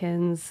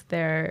Americans,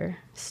 they're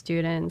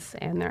students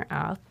and they're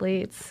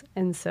athletes,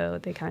 and so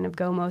they kind of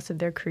go most of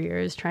their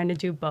careers trying to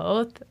do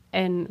both.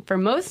 And for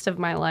most of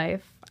my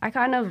life, I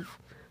kind of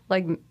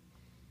like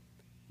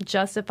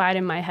justified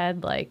in my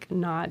head like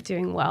not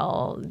doing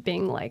well,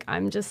 being like,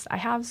 I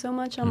have so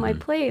much on my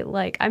plate,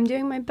 like I'm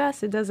doing my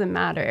best, it doesn't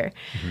matter.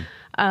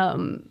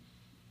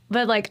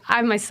 But like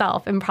I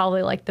myself am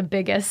probably like the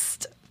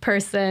biggest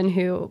person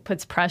who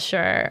puts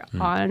pressure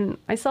on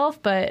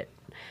myself, but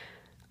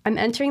I'm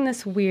entering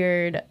this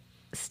weird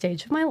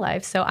stage of my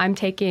life. So I'm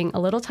taking a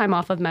little time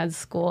off of med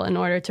school in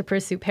order to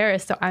pursue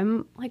Paris. So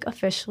I'm like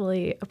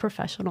officially a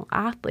professional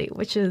athlete,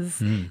 which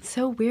is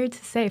so weird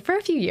to say for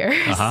a few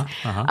years.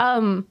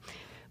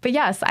 But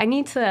yes, I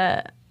need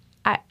to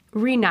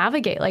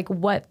re-navigate like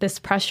what this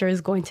pressure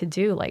is going to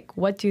do. Like,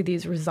 what do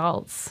these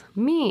results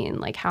mean?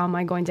 Like, how am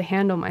I going to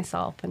handle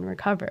myself and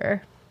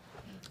recover?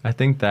 I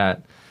think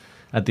that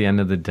at the end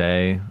of the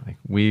day, like,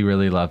 we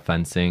really love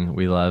fencing.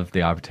 We love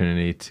the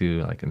opportunity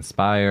to like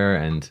inspire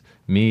and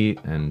meet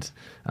and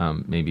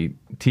maybe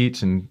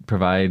teach and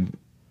provide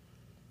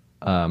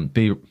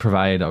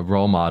provide a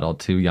role model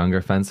to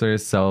younger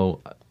fencers.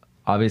 So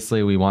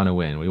obviously we want to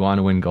win. We want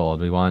to win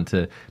gold. We want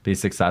to be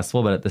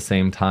successful, but at the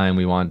same time,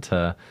 we want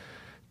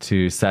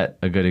to set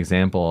a good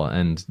example,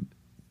 and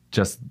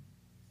just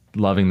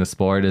loving the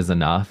sport is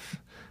enough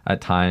at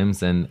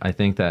times. And I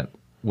think that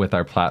with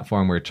our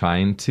platform, we're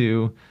trying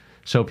to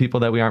show people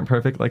that we aren't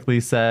perfect, like Lee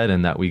said,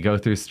 and that we go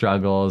through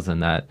struggles,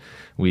 and that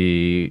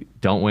we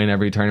don't win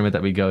every tournament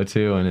that we go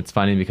to. And it's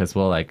funny because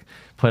we'll like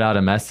put out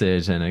a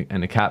message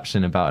and a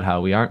caption about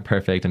how we aren't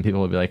perfect, and people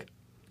will be like,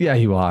 yeah,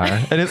 you are.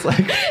 And it's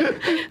like...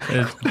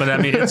 But I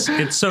mean,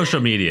 it's social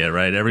media,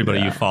 right?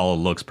 Everybody you follow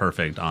looks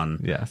perfect on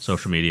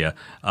social media.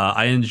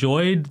 I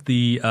enjoyed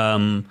the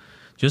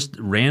just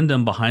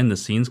random behind the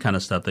scenes kind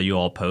of stuff that you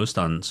all post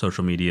on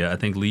social media. I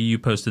think, Lee, you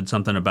posted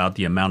something about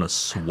the amount of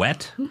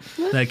sweat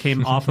that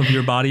came off of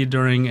your body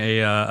during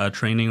a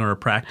training or a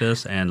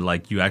practice, and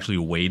like you actually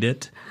weighed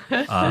it.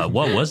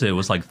 What was it? It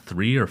was like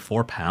 3 or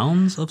 4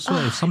 pounds of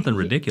sweat. It was something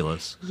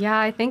ridiculous. Yeah,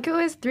 I think it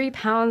was 3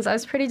 pounds. I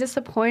was pretty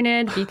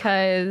disappointed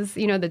because,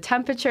 the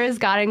temperature has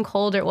gotten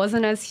colder. It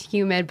wasn't as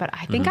humid, but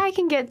I think I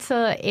can get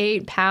to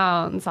 8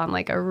 pounds on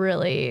like a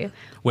really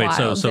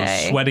wild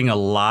day. Sweating a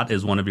lot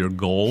is one of your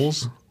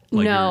goals?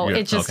 Like no,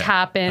 it just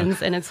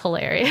happens, and it's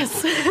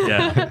hilarious.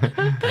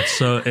 Yeah.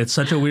 So it's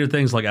such a weird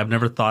thing. It's like I've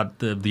never thought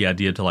the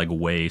idea to like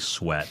weigh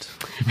sweat.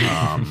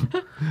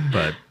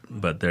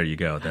 But there you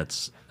go.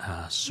 That's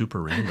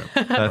super random.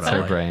 That's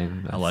her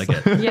brain. I like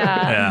it.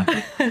 Yeah.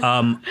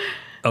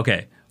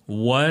 Okay.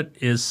 What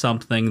is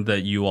something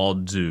that you all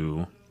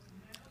do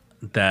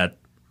that,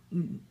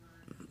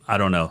 I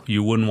don't know,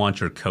 you wouldn't want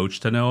your coach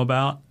to know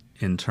about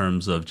in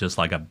terms of just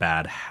like a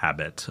bad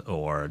habit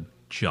or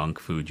junk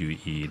food you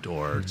eat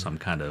or some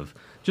kind of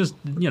just,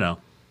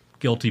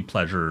 guilty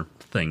pleasure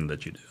thing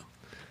that you do?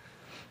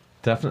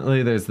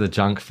 Definitely there's the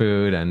junk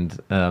food and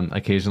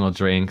occasional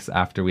drinks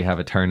after we have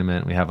a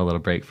tournament. We have a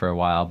little break for a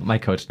while. My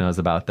coach knows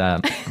about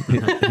that.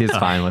 He's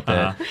fine with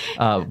it.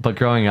 But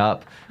growing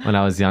up, when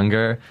I was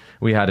younger,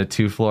 we had a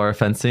 2-floor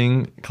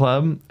fencing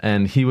club,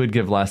 and he would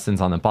give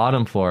lessons on the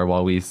bottom floor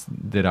while we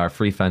did our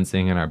free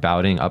fencing and our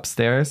bouting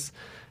upstairs.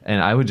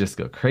 And I would just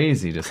go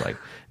crazy, just like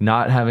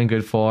not having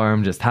good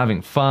form, just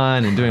having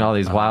fun and doing all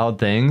these wild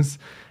things.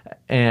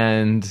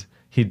 And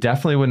he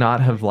definitely would not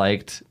have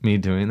liked me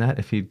doing that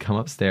if he'd come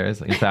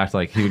upstairs. In fact,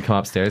 like he would come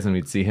upstairs and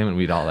we'd see him and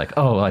we'd all like,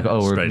 oh,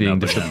 we're being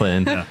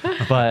disciplined. Yeah.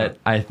 But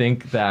I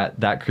think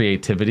that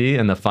creativity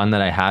and the fun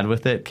that I had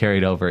with it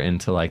carried over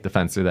into like the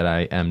fencer that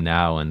I am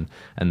now, and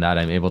that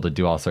I'm able to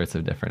do all sorts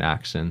of different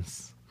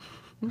actions.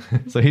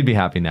 So he'd be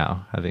happy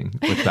now having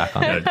looked back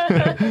on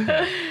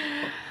it.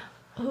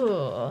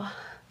 Ooh.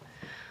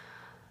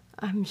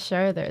 I'm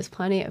sure there's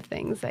plenty of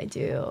things I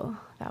do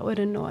that would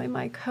annoy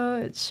my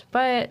coach.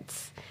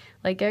 But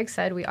like Gerek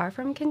said, we are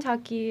from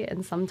Kentucky,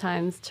 and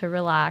sometimes to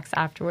relax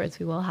afterwards,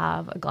 we will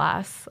have a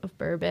glass of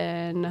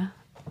bourbon.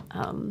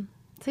 So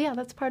yeah,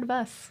 that's part of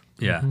us.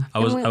 Yeah, I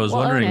was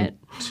wondering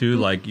too.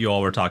 Like you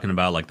all were talking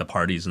about like the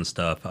parties and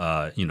stuff,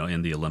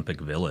 in the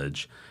Olympic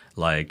Village.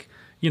 Like,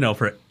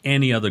 for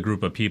any other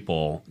group of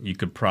people, you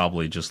could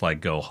probably just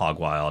like go hog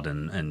wild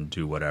and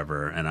do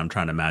whatever. And I'm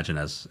trying to imagine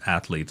as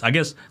athletes, I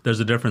guess there's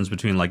a difference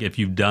between like if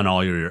you've done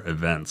all your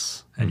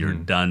events and you're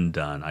done,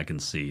 I can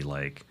see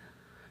like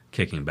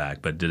kicking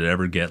back. But did it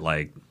ever get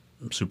like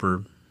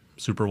super,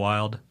 super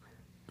wild?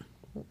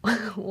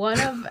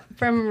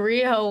 From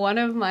Rio, one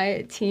of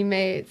my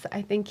teammates,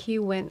 I think he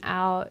went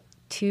out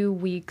 2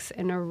 weeks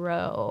in a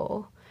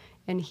row,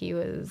 and he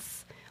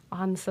was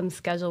on some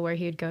schedule where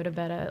he'd go to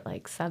bed at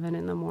like 7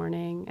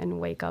 a.m. and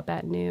wake up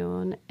at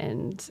noon,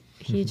 and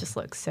he just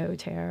looked so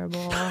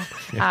terrible.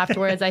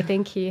 Afterwards, I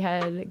think he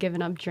had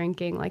given up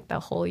drinking like the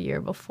whole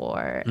year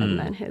before, and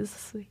then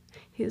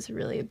he was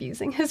really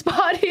abusing his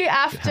body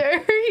after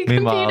he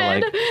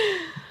Meanwhile, competed.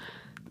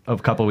 A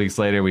couple weeks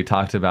later, we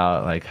talked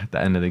about like the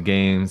end of the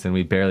games, and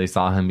we barely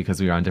saw him because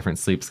we were on different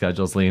sleep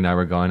schedules. Lee and I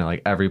were going to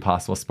like every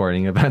possible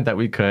sporting event that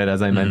we could,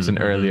 as I mentioned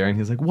earlier. And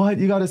he's like, "What?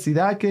 You got to see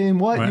that game?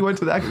 What? Right. You went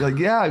to that?" Like,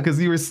 yeah, because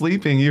you were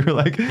sleeping. You were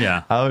like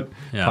out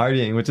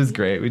partying, which is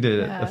great. We did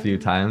it a few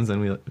times,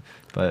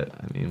 but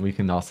I mean, we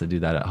can also do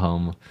that at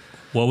home.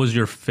 What was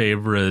your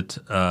favorite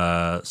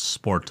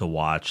sport to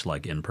watch,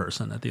 like in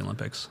person at the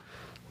Olympics?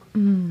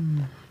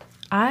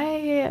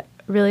 I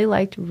really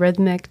liked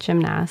rhythmic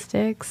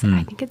gymnastics.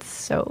 I think it's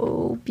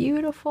so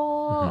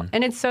beautiful,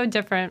 and it's so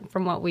different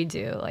from what we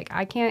do. Like,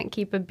 I can't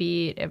keep a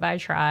beat if I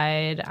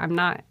tried. I'm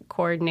not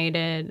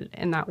coordinated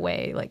in that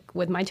way, like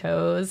with my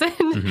toes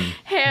and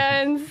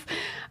hands.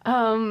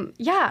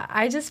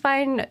 I just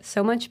find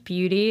so much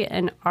beauty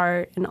and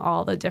art in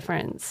all the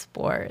different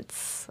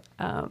sports,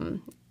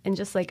 and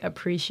just like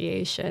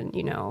appreciation,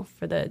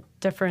 for the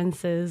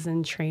differences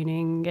in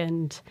training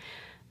and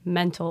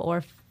mental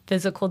or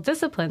physical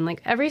discipline.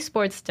 Like, every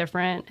sport's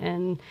different,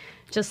 and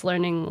just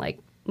learning like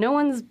no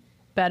one's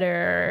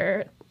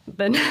better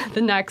than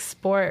the next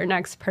sport or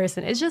next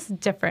person. It's just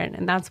different,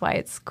 and that's why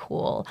it's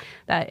cool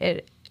that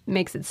it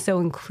makes it so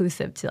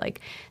inclusive to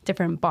like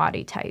different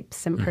body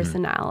types and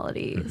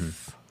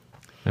personalities.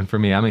 And for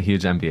me, I'm a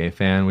huge NBA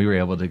fan. We were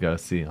able to go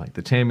see like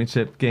the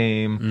championship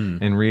game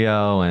in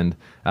Rio, and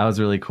that was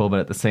really cool. But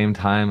at the same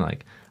time,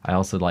 like I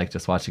also like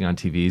just watching on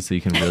TV, so you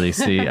can really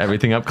see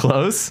everything up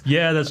close.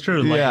 Yeah, that's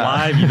true. Like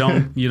live,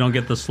 you don't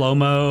get the slow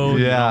mo.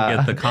 Yeah. You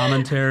don't get the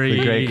commentary.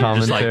 The great You're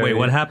just like, commentary. wait,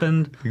 what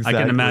happened? Exactly. I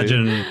can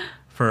imagine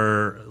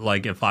for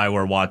like if I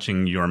were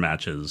watching your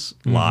matches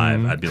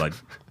live, I'd be like,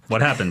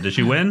 what happened? Did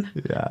she win?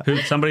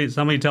 Yeah.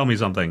 Somebody tell me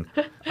something.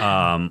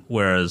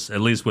 Whereas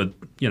at least with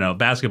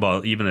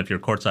basketball, even if you're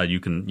courtside,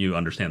 you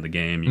understand the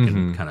game. You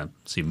can kind of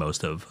see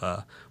most of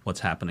what's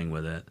happening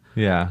with it.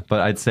 Yeah, but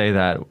I'd say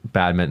that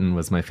badminton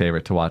was my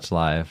favorite to watch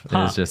live. It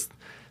was just,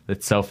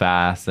 it's so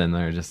fast, and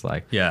they're just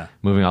like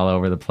moving all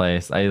over the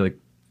place. I like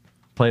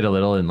played a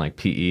little in like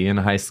PE in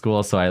high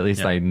school, so at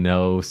least I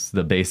know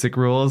the basic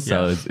rules.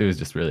 So it was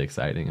just really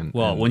exciting. And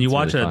when you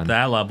watch really it fun. at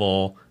that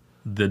level,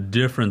 the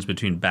difference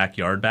between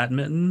backyard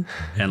badminton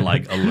and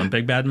like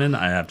Olympic badminton,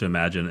 I have to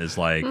imagine, is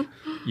like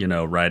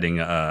riding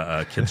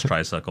a kid's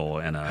tricycle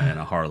and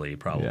a Harley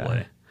probably.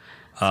 Yeah.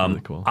 It's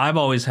really cool. I've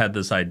always had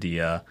this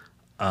idea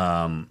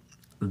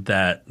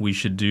that we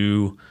should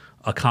do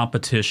a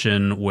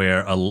competition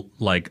where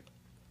like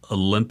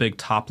Olympic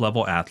top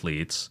level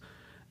athletes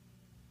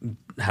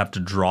have to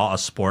draw a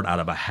sport out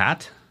of a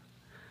hat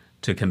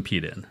to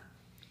compete in.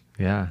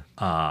 Yeah.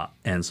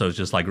 And so it's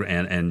just like,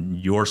 and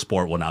your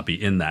sport will not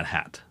be in that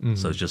hat.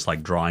 So it's just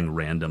like drawing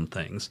random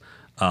things.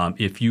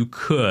 If you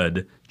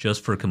could,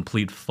 just for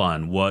complete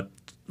fun, what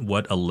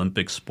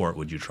Olympic sport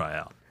would you try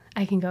out?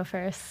 I can go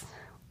first.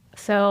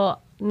 So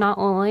not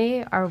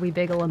only are we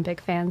big Olympic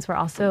fans, we're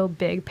also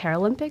big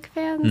Paralympic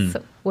fans.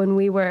 When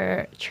we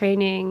were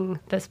training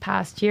this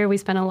past year, we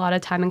spent a lot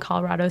of time in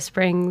Colorado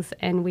Springs,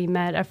 and we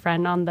met a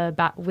friend on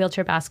the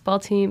wheelchair basketball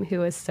team who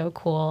was so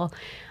cool.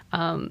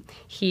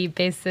 He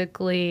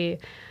basically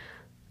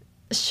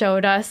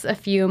showed us a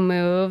few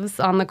moves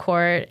on the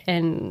court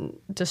and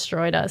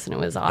destroyed us, and it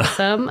was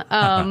awesome.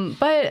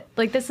 But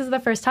like, this is the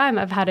first time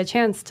I've had a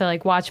chance to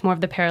like watch more of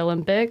the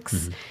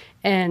Paralympics.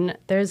 And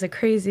there's a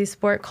crazy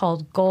sport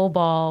called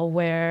goalball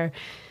where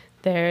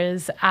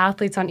there's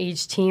athletes on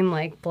each team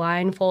like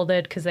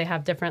blindfolded because they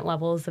have different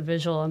levels of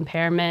visual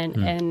impairment,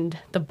 and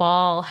the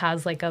ball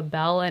has like a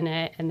bell in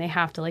it, and they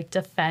have to like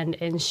defend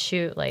and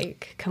shoot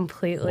like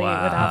completely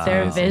without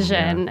their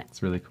vision. Yeah,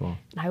 it's really cool.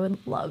 And I would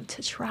love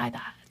to try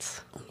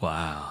that.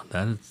 Wow,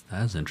 that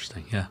is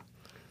interesting. Yeah.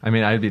 I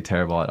mean, I'd be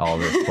terrible at all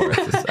those sports,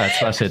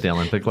 especially at the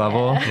Olympic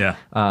level. Yeah.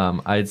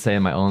 I'd say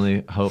my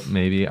only hope,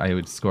 maybe I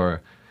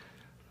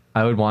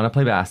would want to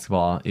play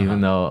basketball,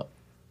 even though,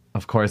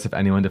 of course, if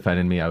anyone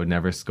defended me, I would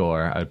never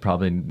score. I would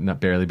probably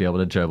barely be able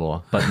to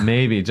dribble. But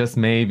maybe, just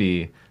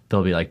maybe,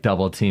 they'll be like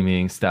double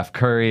teaming Steph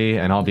Curry,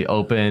 and I'll be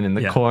open in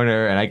the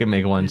corner, and I can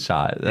make one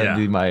shot.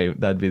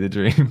 That'd be the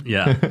dream.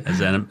 Yeah,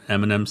 as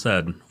Eminem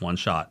said, one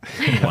shot,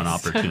 one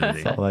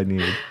opportunity. That's all I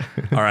need.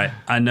 All right,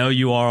 I know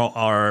you all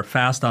are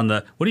fast on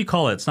the, what do you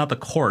call it? It's not the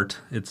court,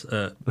 it's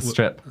The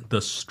strip.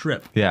 The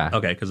strip. Yeah.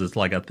 Okay, because it's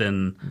like a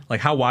thin,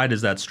 like how wide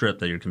is that strip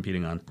that you're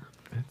competing on?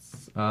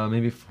 It's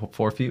maybe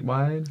 4 feet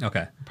wide.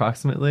 Okay.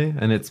 Approximately.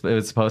 And it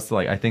was supposed to,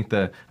 like, I think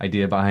the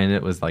idea behind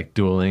it was like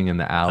dueling in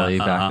the alley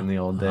back in the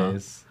old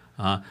days.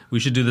 We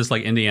should do this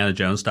like Indiana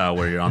Jones style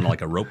where you're on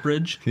like a rope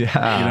bridge.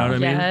 Yeah. You know what I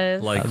mean?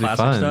 Yes. Like That'd be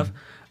classic fun.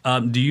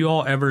 stuff. Do you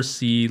all ever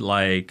see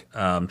like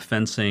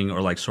fencing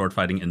or like sword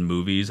fighting in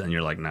movies, and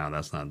you're like, no,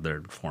 that's not,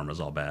 their form is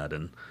all bad?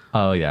 And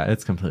Oh, yeah.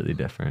 It's completely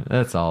different.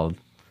 That's all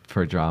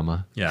for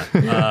drama.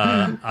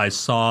 yeah. I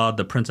saw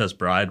The Princess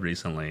Bride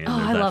recently. And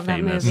there's I love that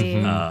famous,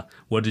 movie.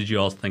 what did you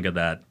all think of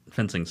that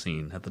fencing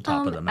scene at the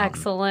top of the mountain?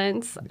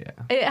 Excellent. Yeah.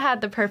 It had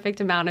the perfect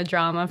amount of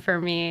drama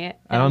for me.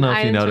 I don't know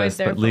if you enjoyed noticed,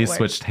 their but Lee footwork.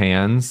 switched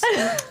hands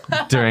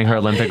during her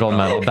Olympic gold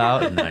medal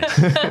bout. Nice.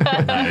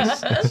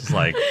 Nice. It's just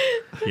like,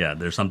 yeah,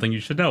 there's something you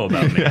should know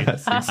about me.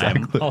 Yes,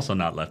 exactly. I'm also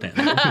not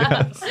left-handed.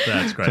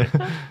 That's great.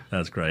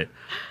 That's great.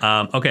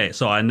 Okay,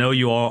 so I know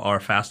you all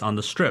are fast on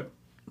the strip,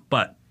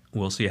 but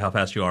we'll see how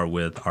fast you are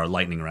with our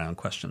lightning round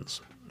questions.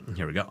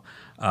 Here we go.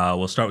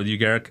 We'll start with you,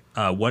 Gerek.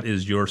 What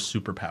is your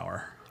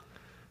superpower?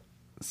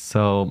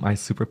 So my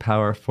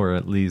superpower for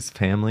Lee's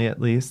family,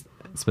 at least,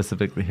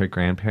 specifically her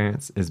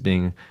grandparents, is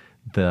being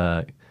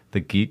the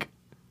geek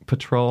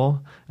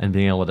patrol and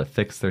being able to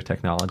fix their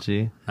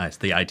technology. Nice,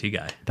 the IT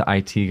guy. The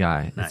IT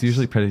guy. Nice. It's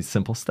usually pretty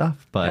simple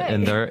stuff, but Hey.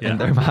 in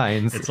their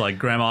minds, It's like,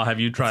 Grandma,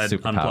 have you tried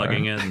Superpower.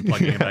 unplugging it and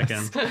plugging it back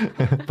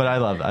in? but I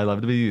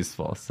love to be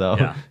useful, so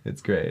Yeah.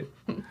 it's great.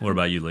 What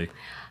about you, Lee?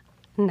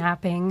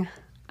 Napping.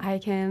 I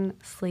can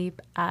sleep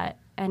at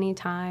any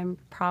time,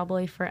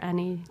 probably for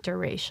any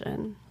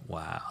duration.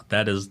 Wow,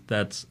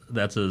 that's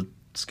a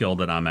skill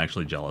that I'm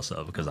actually jealous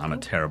of, because I'm a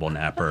terrible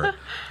napper.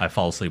 I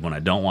fall asleep when I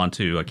don't want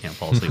to. I can't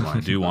fall asleep when I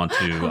do want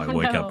to. I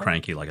wake up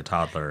cranky like a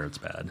toddler. It's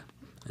bad.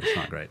 It's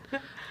not great.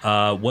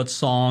 What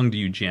song do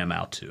you jam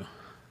out to?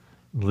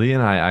 Lee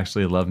and I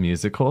actually love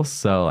musicals,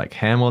 so like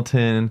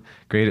Hamilton,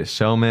 Greatest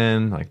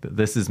Showman, like the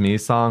This Is Me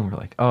song, we're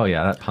like, oh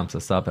yeah, that pumps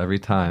us up every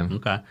time.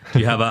 Okay. Do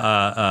you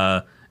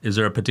have is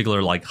there a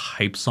particular like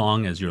hype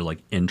song as you're like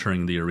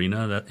entering the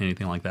arena,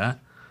 anything like that?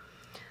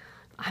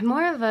 I'm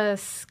more of a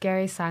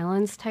scary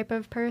silence type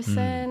of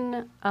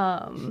person.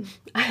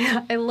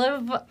 I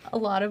live a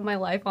lot of my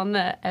life on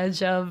the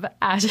edge of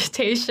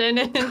agitation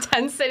and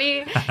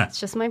intensity. It's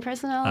just my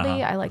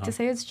personality. I like to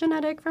say it's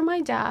genetic from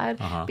my dad.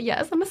 But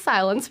yes, I'm a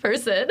silence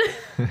person.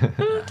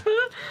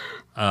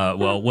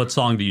 Well, what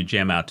song do you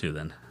jam out to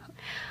then?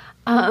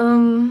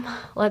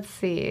 Let's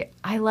see.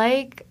 I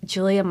like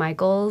Julia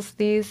Michaels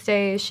these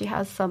days. She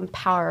has some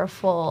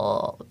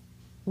powerful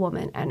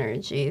woman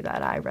energy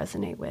that I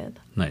resonate with.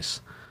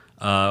 Nice.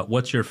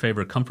 What's your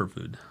favorite comfort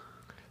food?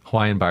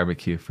 Hawaiian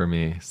barbecue for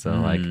me. So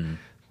like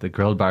the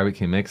grilled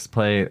barbecue mixed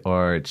plate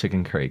or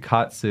chicken curry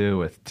katsu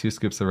with 2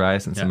 scoops of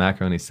rice and some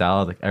macaroni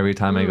salad. Like every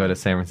time I go to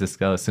San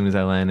Francisco, as soon as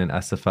I land in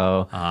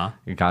SFO,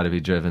 you got to be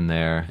driven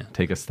there,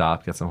 take a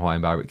stop, get some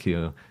Hawaiian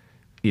barbecue,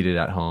 eat it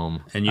at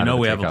home. And you know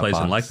we have a place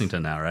in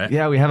Lexington now, right?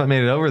 Yeah, we haven't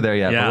made it over there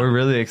yet, but we're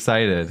really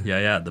excited.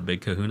 Yeah, the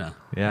Big Kahuna.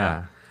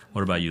 Yeah.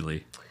 What about you,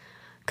 Lee?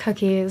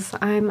 Cookies.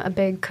 I'm a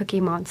big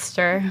cookie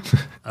monster.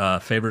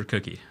 Favorite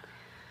cookie?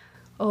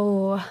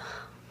 Oh,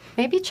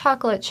 maybe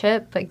chocolate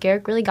chip, but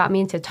Gerek really got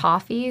me into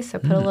toffee, so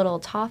put a little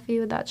toffee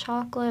with that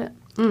chocolate.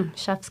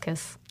 Chef's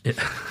kiss.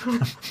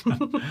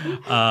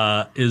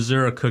 Is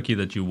there a cookie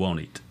that you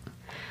won't eat?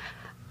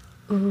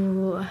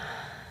 Ooh.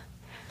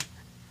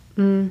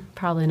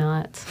 Probably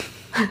not.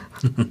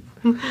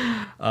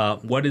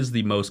 What is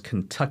the most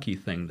Kentucky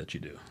thing that you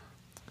do?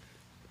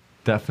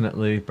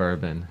 Definitely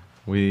bourbon.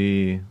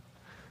 We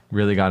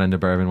really got into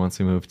bourbon once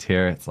we moved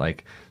here. It's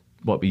like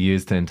what we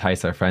use to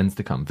entice our friends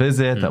to come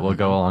visit, that will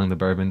go along the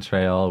bourbon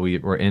trail. We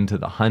were into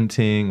the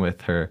hunting with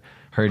her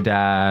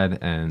dad,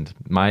 and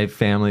my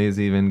family has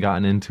even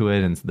gotten into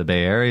it in the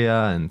Bay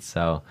Area. And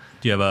so,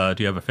 do you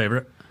have a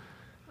favorite?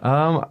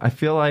 I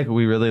feel like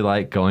we really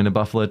like going to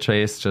Buffalo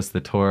Trace. Just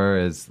the tour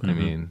is, I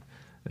mean,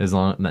 as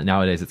long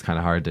nowadays it's kind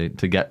of hard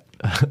to get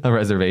a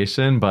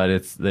reservation,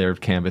 but their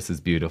campus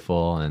is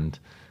beautiful, and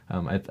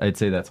I'd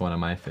say that's one of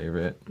my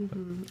favorite.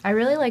 I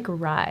really like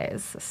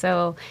Rise.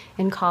 So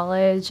in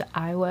college,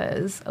 I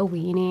was a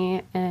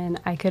weenie,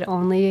 and I could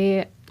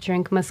only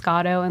drink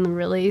Moscato and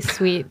really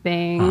sweet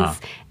things.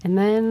 And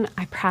then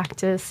I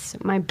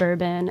practiced my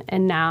bourbon,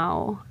 and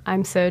now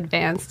I'm so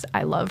advanced,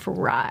 I love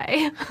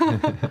rye.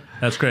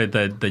 That's great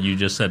that you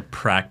just said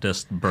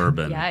practiced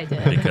bourbon. Yeah, I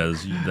did.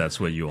 Because that's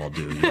what you all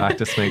do.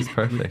 Practice makes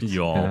perfect.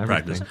 You all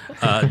practice.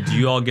 Do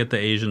you all get the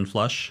Asian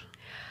flush?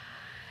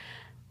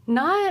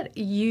 Not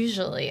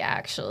usually,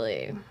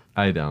 actually.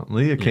 I don't.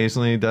 Lee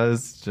occasionally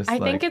does, just I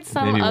think it's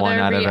some maybe other one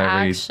out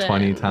reaction. of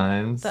every 20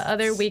 times. The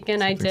other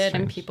weekend I did, strange.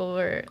 and people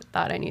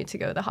thought I needed to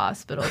go to the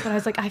hospital. But I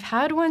was like, I've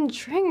had one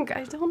drink.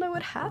 I don't know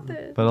what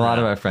happened. But a lot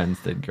of our friends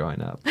did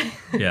growing up.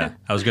 Yeah,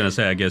 I was gonna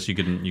say, I guess you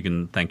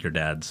can thank your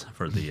dads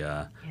for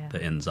the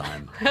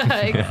enzyme.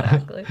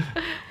 Exactly.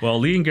 Well,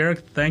 Lee and Gerek,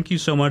 thank you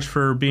so much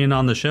for being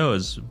on the show.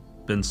 It's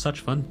been such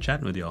fun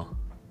chatting with y'all.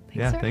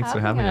 Thanks for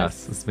having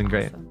us. It's been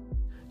great. Awesome.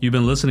 You've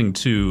been listening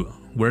to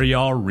Where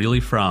Y'all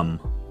Really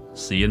From.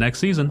 See you next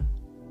season.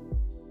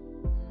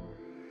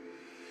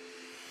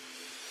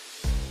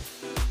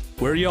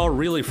 Where Y'all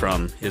Really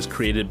From is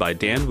created by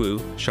Dan Wu,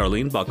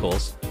 Charlene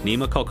Buckles,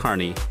 Nima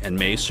Kulkarni, and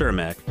May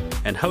Surmak,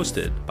 and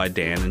hosted by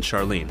Dan and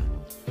Charlene.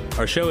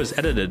 Our show is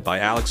edited by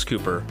Alex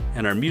Cooper,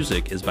 and our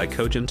music is by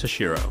Kojin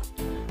Toshiro.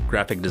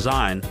 Graphic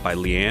design by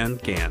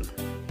Leanne Gann.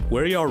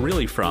 Where Y'all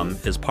Really From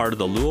is part of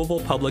the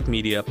Louisville Public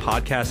Media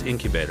Podcast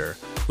Incubator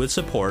with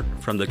support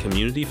from the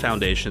Community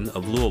Foundation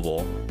of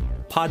Louisville,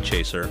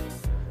 Podchaser,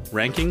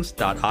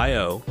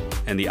 Rankings.io,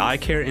 and the Eye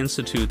Care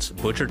Institute's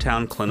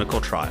Butchertown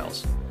Clinical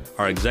Trials.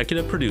 Our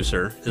executive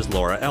producer is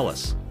Laura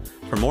Ellis.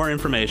 For more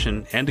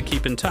information and to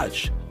keep in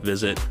touch,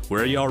 visit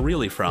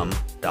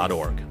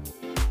whereyallreallyfrom.org.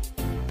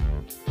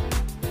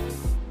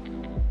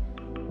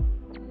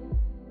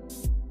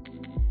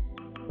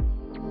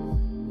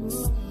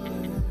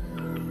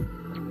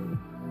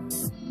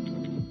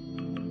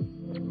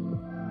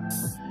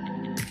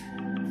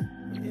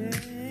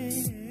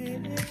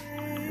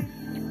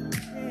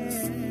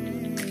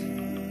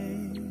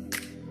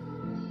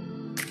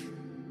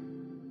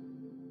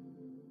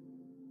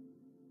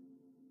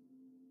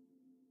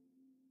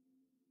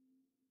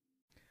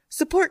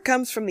 Support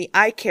comes from the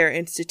Eye Care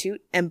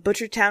Institute and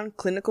Butchertown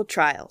Clinical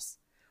Trials,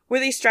 where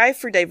they strive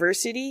for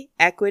diversity,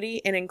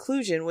 equity, and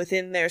inclusion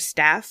within their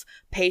staff,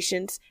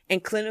 patients,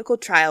 and clinical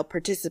trial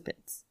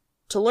participants.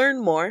 To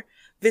learn more,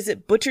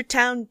 visit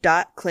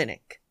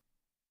butchertown.clinic.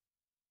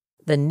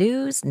 The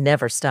news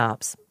never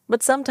stops,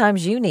 but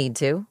sometimes you need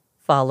to.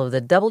 Follow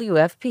the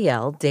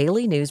WFPL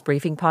Daily News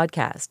Briefing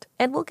Podcast,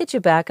 and we'll get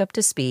you back up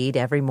to speed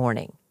every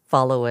morning.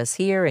 Follow us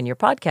here in your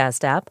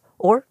podcast app,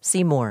 or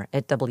see more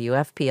at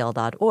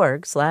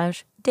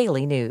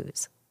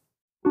wfpl.org/dailynews.